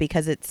forget this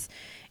because it's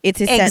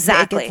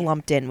exactly. It gets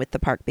lumped in with the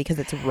park because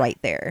it's right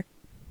there.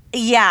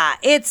 Yeah,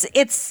 it's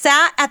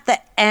sat at the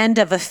end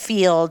of a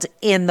field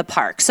in the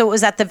park. So it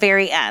was at the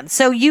very end.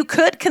 So you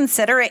could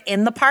consider it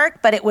in the park,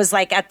 but it was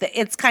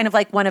it's kind of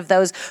like one of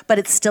those, but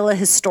it's still a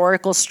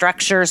historical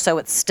structure, so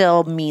it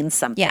still means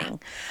something.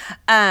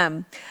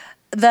 Yeah.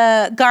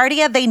 the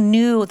Guardia, they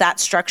knew that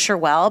structure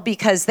well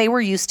because they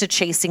were used to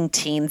chasing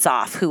teens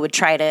off who would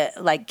try to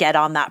like get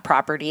on that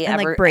property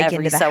and like break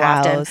into the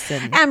house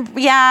often.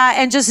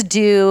 And just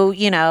do,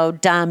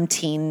 dumb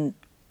teen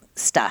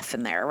stuff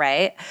in there,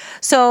 right?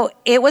 So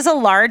it was a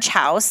large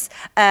house.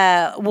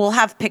 We'll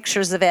have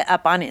pictures of it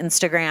up on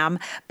Instagram,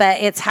 but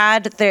it's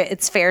had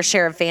its fair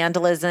share of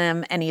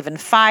vandalism and even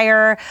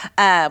fire.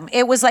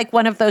 It was like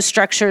one of those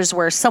structures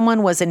where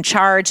someone was in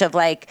charge of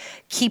like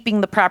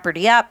keeping the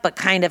property up, but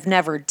kind of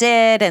never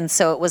did. And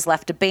so it was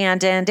left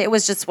abandoned. It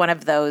was just one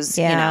of those,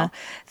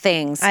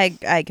 things.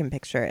 I can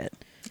picture it.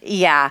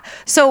 Yeah.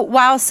 So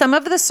while some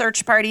of the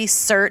search parties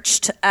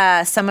searched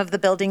some of the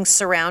buildings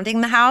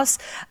surrounding the house,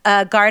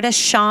 Garda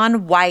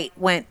Sean White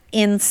went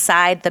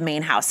inside the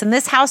main house. And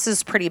this house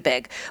is pretty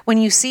big. When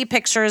you see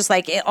pictures,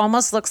 like it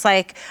almost looks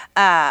like,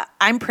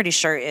 I'm pretty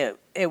sure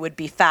it would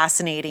be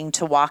fascinating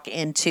to walk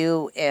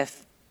into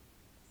if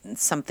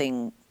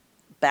something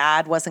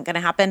bad wasn't going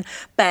to happen.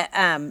 But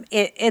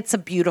it's a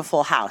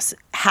beautiful house,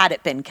 had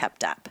it been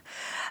kept up.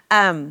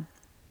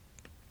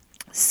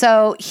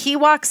 So he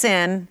walks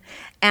in,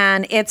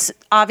 and it's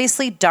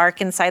obviously dark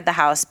inside the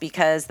house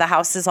because the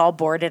house is all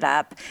boarded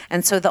up.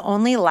 And so the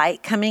only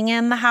light coming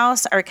in the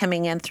house are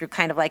coming in through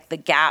kind of like the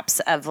gaps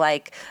of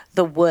like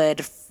the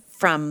wood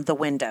from the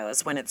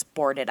windows when it's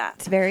boarded up.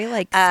 It's very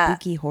like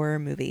spooky horror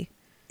movie.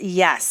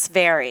 Yes,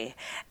 very.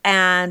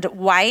 And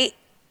White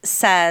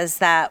says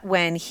that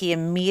when he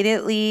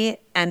immediately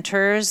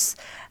enters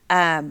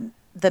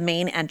the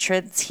main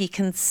entrance, he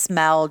can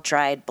smell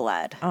dried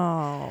blood.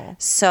 Oh.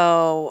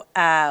 So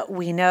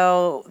we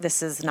know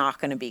this is not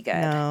going to be good.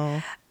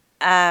 No.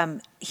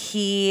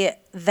 He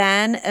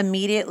then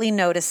immediately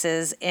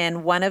notices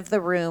in one of the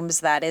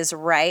rooms that is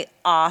right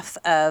off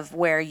of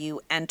where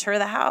you enter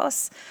the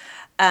house,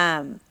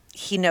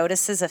 he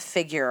notices a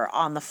figure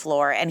on the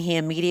floor, and he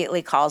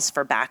immediately calls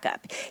for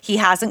backup. He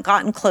hasn't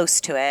gotten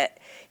close to it.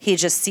 He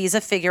just sees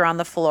a figure on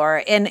the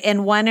floor.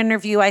 In one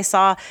interview I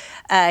saw,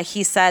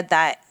 he said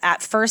that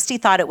at first he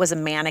thought it was a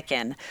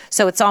mannequin.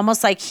 So it's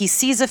almost like he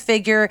sees a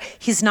figure.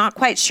 He's not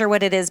quite sure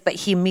what it is, but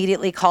he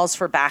immediately calls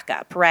for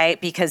backup,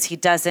 right? Because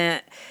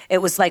it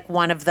was like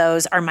one of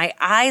those, are my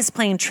eyes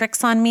playing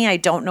tricks on me? I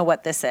don't know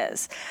what this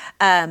is.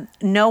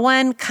 No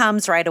one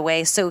comes right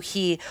away. So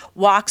he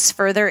walks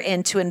further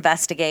in to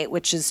investigate,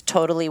 which is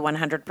totally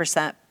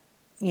 100%,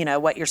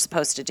 what you're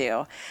supposed to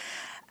do.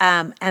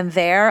 And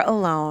there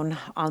alone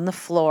on the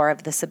floor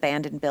of this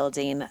abandoned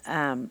building,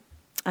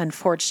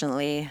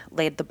 unfortunately,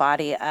 laid the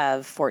body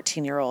of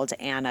 14-year-old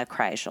Anna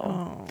Kreisel.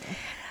 Oh.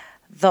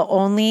 The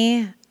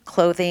only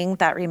clothing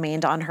that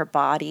remained on her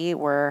body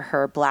were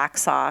her black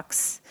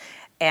socks,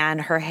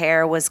 and her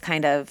hair was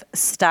kind of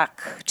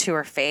stuck to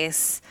her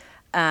face,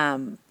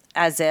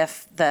 as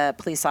if the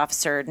police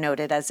officer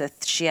noted as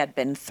if she had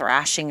been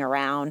thrashing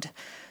around.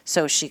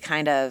 So she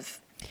kind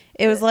of...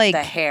 It was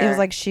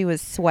like she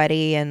was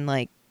sweaty and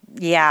like...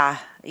 Yeah.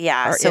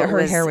 So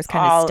her hair was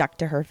kind of stuck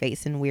to her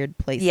face in weird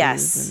places.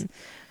 Yes.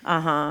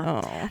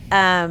 Oh.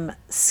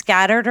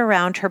 Scattered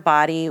around her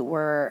body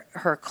was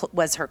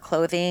her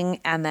clothing,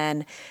 and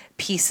then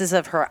pieces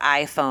of her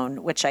iPhone,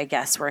 which I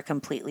guess were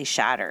completely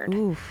shattered.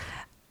 Oof.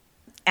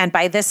 And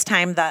by this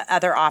time, the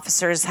other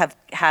officers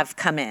have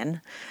come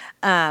in.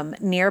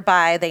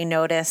 Nearby, they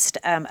noticed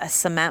a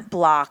cement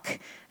block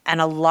and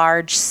a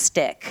large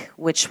stick,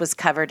 which was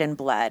covered in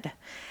blood.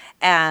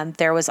 And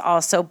there was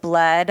also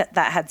blood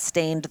that had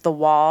stained the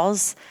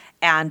walls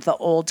and the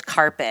old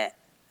carpet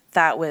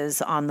that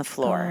was on the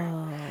floor.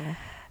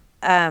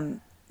 Oh.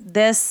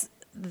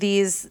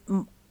 These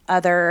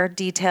other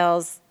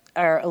details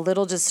are a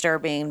little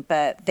disturbing,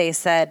 but they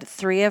said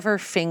 3 of her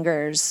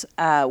fingers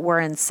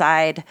were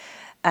inside.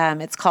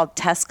 It's called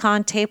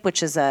Tescon tape,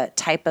 which is a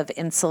type of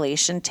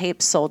insulation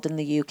tape sold in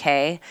the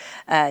UK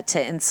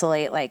to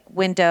insulate like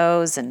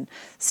windows and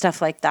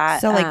stuff like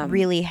that. So like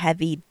really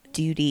heavy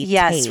duty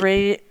yes,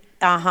 tape.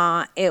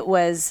 It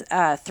was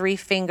 3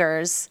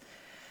 fingers.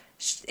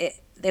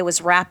 It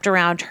was wrapped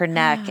around her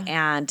neck,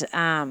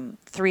 and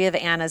 3 of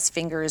Anna's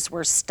fingers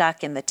were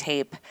stuck in the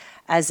tape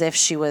as if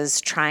she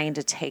was trying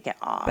to take it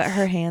off. But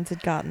her hands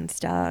had gotten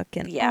stuck,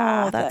 and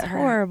that's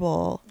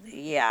horrible.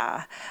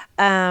 Yeah.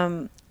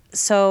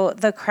 So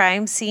the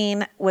crime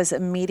scene was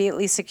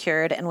immediately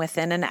secured, and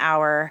within an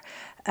hour,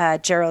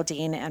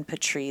 Geraldine and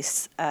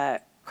Patrice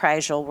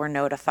Kreisel were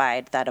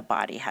notified that a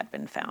body had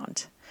been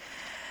found.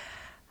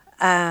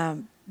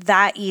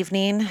 That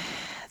evening,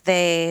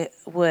 they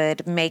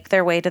would make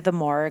their way to the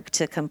morgue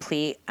to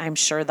complete, I'm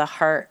sure, the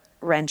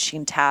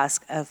heart-wrenching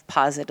task of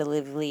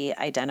positively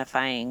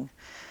identifying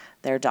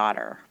their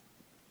daughter.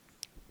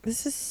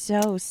 This is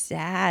so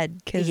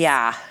sad.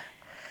 Yeah.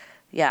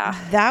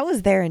 That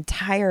was their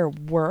entire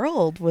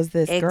world, was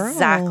this girl.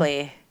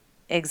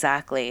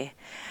 Exactly.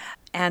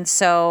 And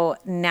so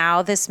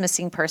now this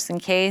missing person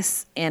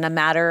case, in a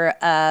matter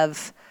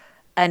of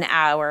an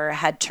hour,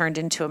 had turned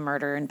into a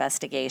murder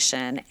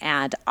investigation,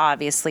 and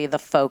obviously the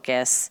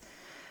focus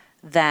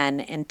then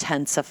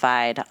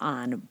intensified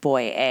on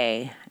boy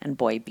A and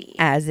boy B.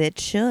 As it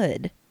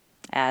should.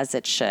 as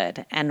it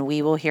should. And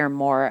we will hear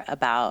more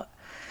about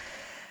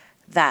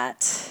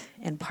that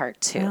in part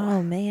 2.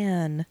 Oh,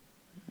 man.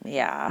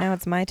 Yeah. Now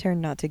it's my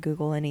turn not to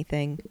Google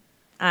anything.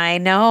 I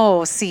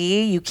know.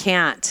 See, you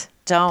can't.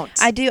 Don't.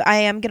 I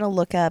am going to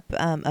look up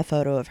a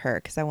photo of her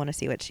because I want to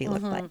see what she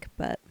looked like.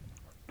 But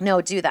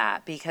no, do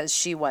that because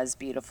she was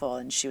beautiful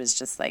and she was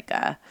just like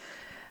a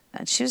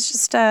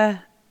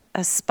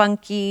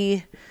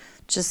spunky,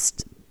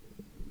 just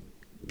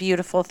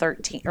beautiful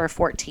 13 or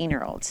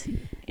 14-year-old.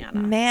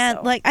 Man,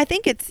 so. Like I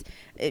think it's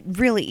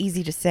really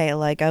easy to say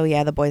like, oh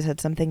yeah, the boys had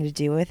something to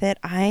do with it.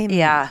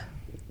 Yeah.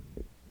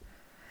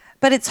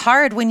 But it's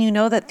hard when you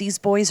know that these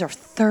boys are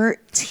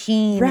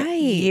 13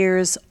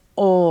 years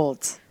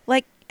old.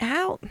 Like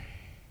how?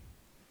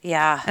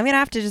 Yeah. I'm going to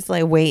have to just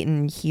like wait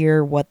and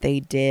hear what they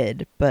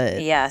did,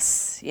 but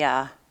yes.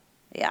 Yeah.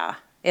 Yeah.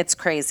 It's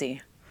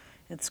crazy.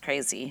 It's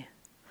crazy.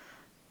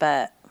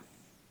 But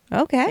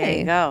okay. There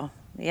you go.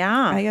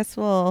 Yeah. I guess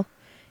we'll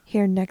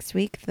hear next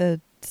week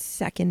the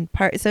second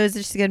part. So is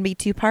it just going to be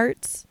 2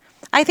 parts?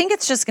 I think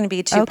it's just going to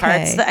be 2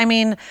 parts. I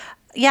mean,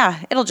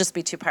 yeah, it'll just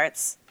be 2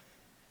 parts.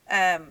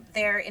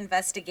 Their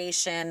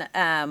investigation,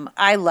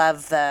 I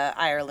love the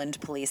Ireland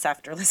police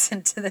after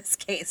listening to this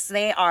case.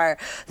 They are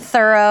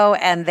thorough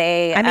and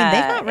they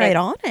got right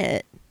on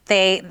it.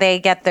 They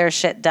get their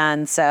shit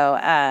done. So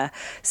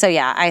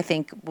yeah, I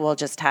think we'll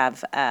just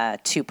have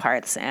 2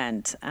 parts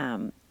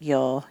and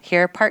you'll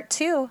hear part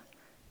 2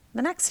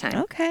 the next time.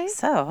 Okay.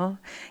 So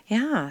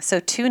yeah, so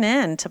tune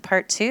in to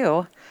part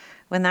 2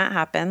 when that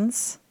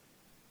happens.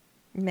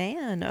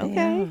 Man,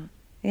 okay.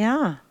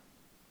 Yeah.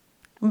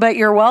 But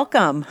you're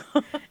welcome.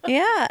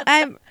 Yeah,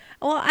 I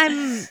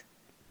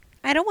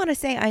don't want to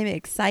say I'm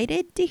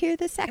excited to hear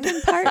the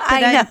second part, but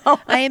I know.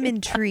 I am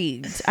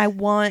intrigued. I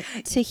want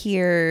to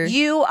hear.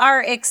 You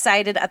are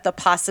excited at the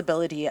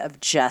possibility of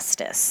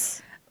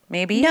justice.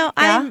 Maybe? No,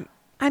 yeah?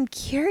 I'm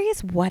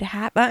curious what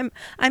happened.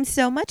 I'm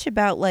so much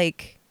about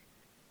like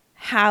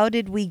how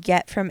did we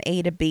get from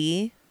A to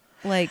B?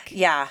 Like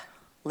yeah,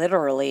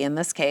 literally in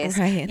this case.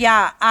 Right.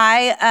 Yeah,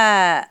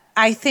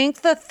 I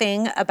think the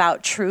thing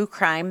about true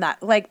crime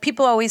that, like,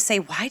 people always say,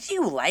 why do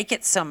you like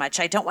it so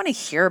much? I don't want to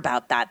hear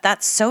about that.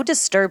 That's so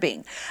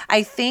disturbing.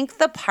 I think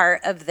the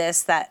part of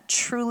this that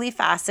truly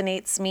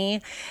fascinates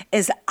me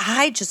is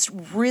I just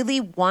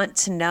really want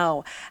to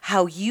know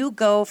how you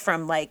go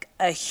from, like,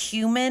 a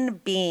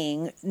human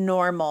being,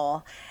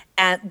 normal,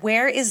 and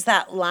where is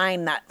that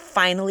line that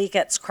finally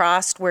gets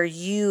crossed where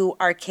you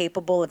are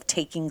capable of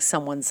taking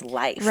someone's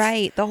life?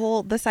 Right.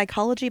 The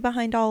psychology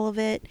behind all of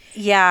it.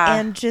 Yeah.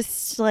 And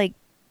just like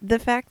the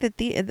fact that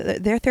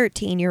they're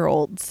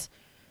 13-year-olds.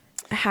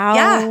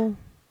 How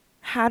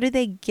do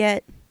they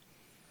get...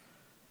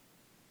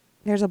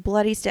 There's a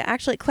bloody stick.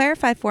 Actually,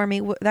 clarify for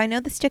me. I know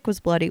the stick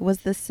was bloody. Was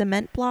the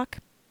cement block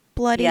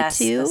bloody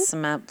too? The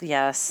cement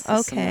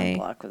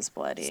block was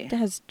bloody. It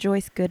has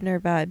Joyce Goodner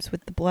vibes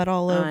with the blood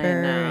all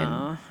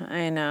over.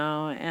 I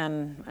know.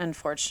 And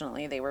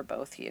unfortunately, they were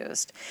both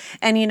used.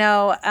 And, you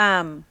know,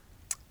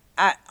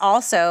 I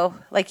also,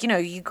 like, you know,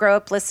 you grow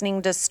up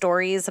listening to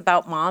stories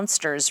about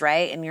monsters,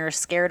 right? And you're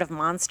scared of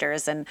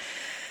monsters. And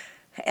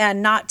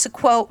not to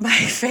quote my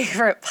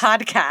favorite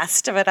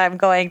podcast, but I'm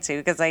going to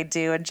because I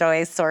do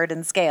enjoy Sword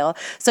and Scale.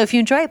 So if you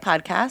enjoy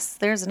podcasts,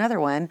 there's another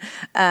one,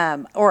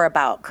 or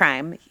about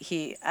crime.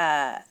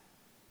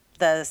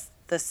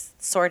 The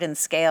Sword and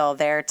Scale,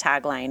 their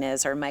tagline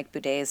is, or Mike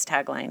Boudet's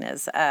tagline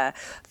is,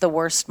 the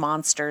worst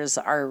monsters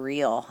are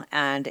real.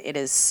 And it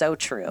is so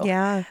true.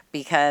 Yeah.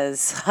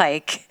 Because,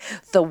 like,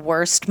 the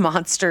worst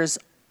monsters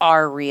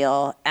are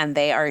real, and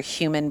they are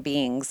human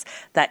beings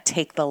that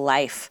take the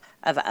life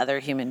of other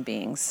human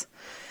beings.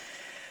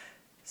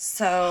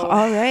 So,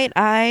 all right,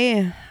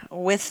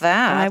 with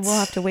that, I will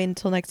have to wait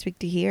until next week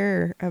to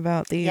hear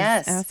about these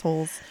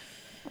assholes.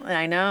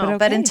 I know,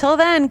 but until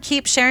then,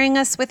 keep sharing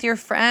us with your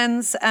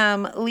friends,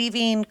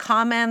 leaving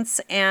comments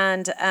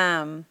and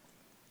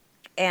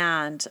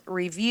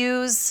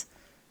reviews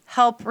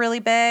help really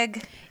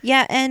big.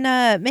 Yeah,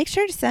 and make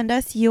sure to send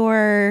us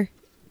your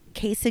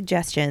case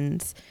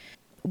suggestions.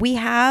 We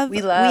have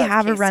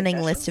a running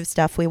list of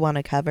stuff we want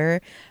to cover,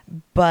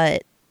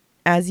 but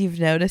as you've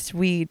noticed,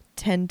 we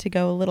tend to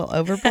go a little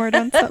overboard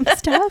on some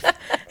stuff.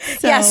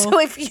 So. Yeah, so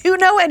if you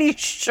know any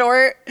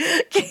short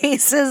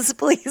cases,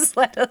 please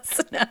let us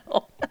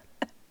know.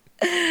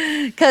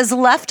 Because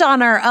left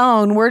on our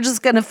own, we're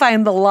just going to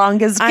find the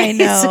longest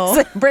cases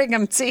and bring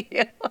them to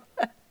you.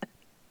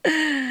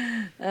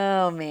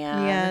 Oh,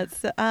 man.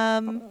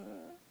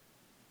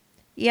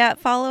 Yeah,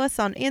 follow us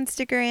on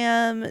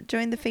Instagram,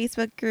 join the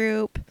Facebook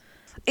group.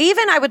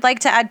 Even I would like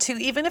to add too,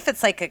 even if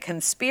it's like a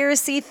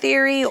conspiracy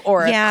theory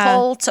or a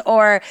cult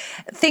or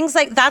things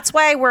like that's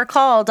why we're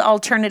called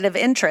alternative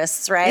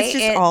interests, right? It's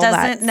just all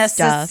that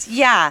stuff.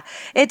 Yeah,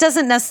 it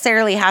doesn't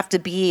necessarily have to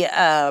be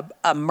a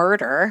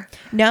murder.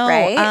 No,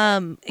 right?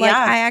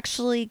 I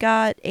actually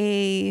got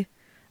a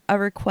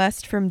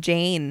request from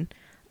Jane.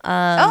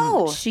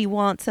 She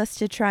wants us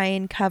to try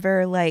and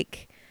cover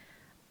like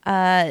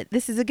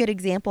This is a good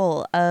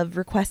example of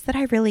requests that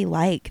I really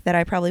like that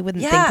I probably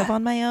wouldn't think of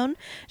on my own.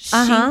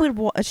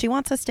 She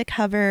wants us to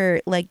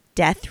cover like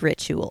death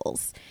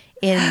rituals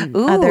in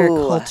other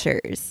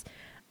cultures.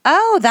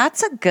 Oh,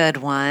 that's a good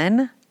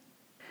one.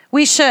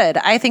 We should.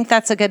 I think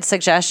that's a good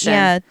suggestion.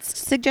 Yeah,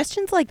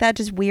 suggestions like that,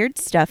 just weird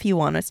stuff you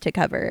want us to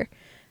cover.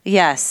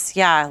 Yes,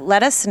 yeah.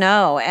 Let us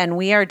know, and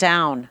we are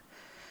down.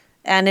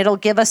 And it'll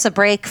give us a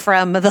break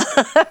from the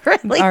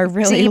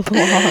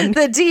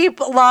deep,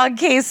 long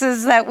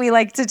cases that we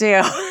like to do.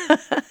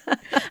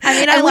 I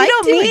mean, I like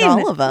doing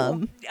all of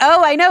them.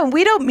 Oh, I know.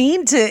 We don't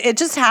mean to. It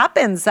just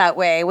happens that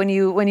way when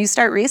you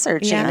start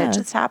researching. Yeah. It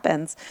just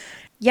happens.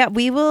 Yeah,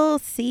 we will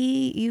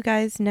see you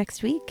guys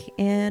next week,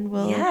 and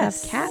we'll have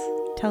Kat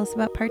tell us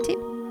about part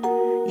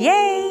 2.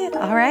 Yay!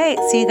 All right.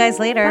 See you guys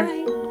later.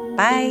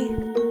 Bye.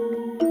 Bye.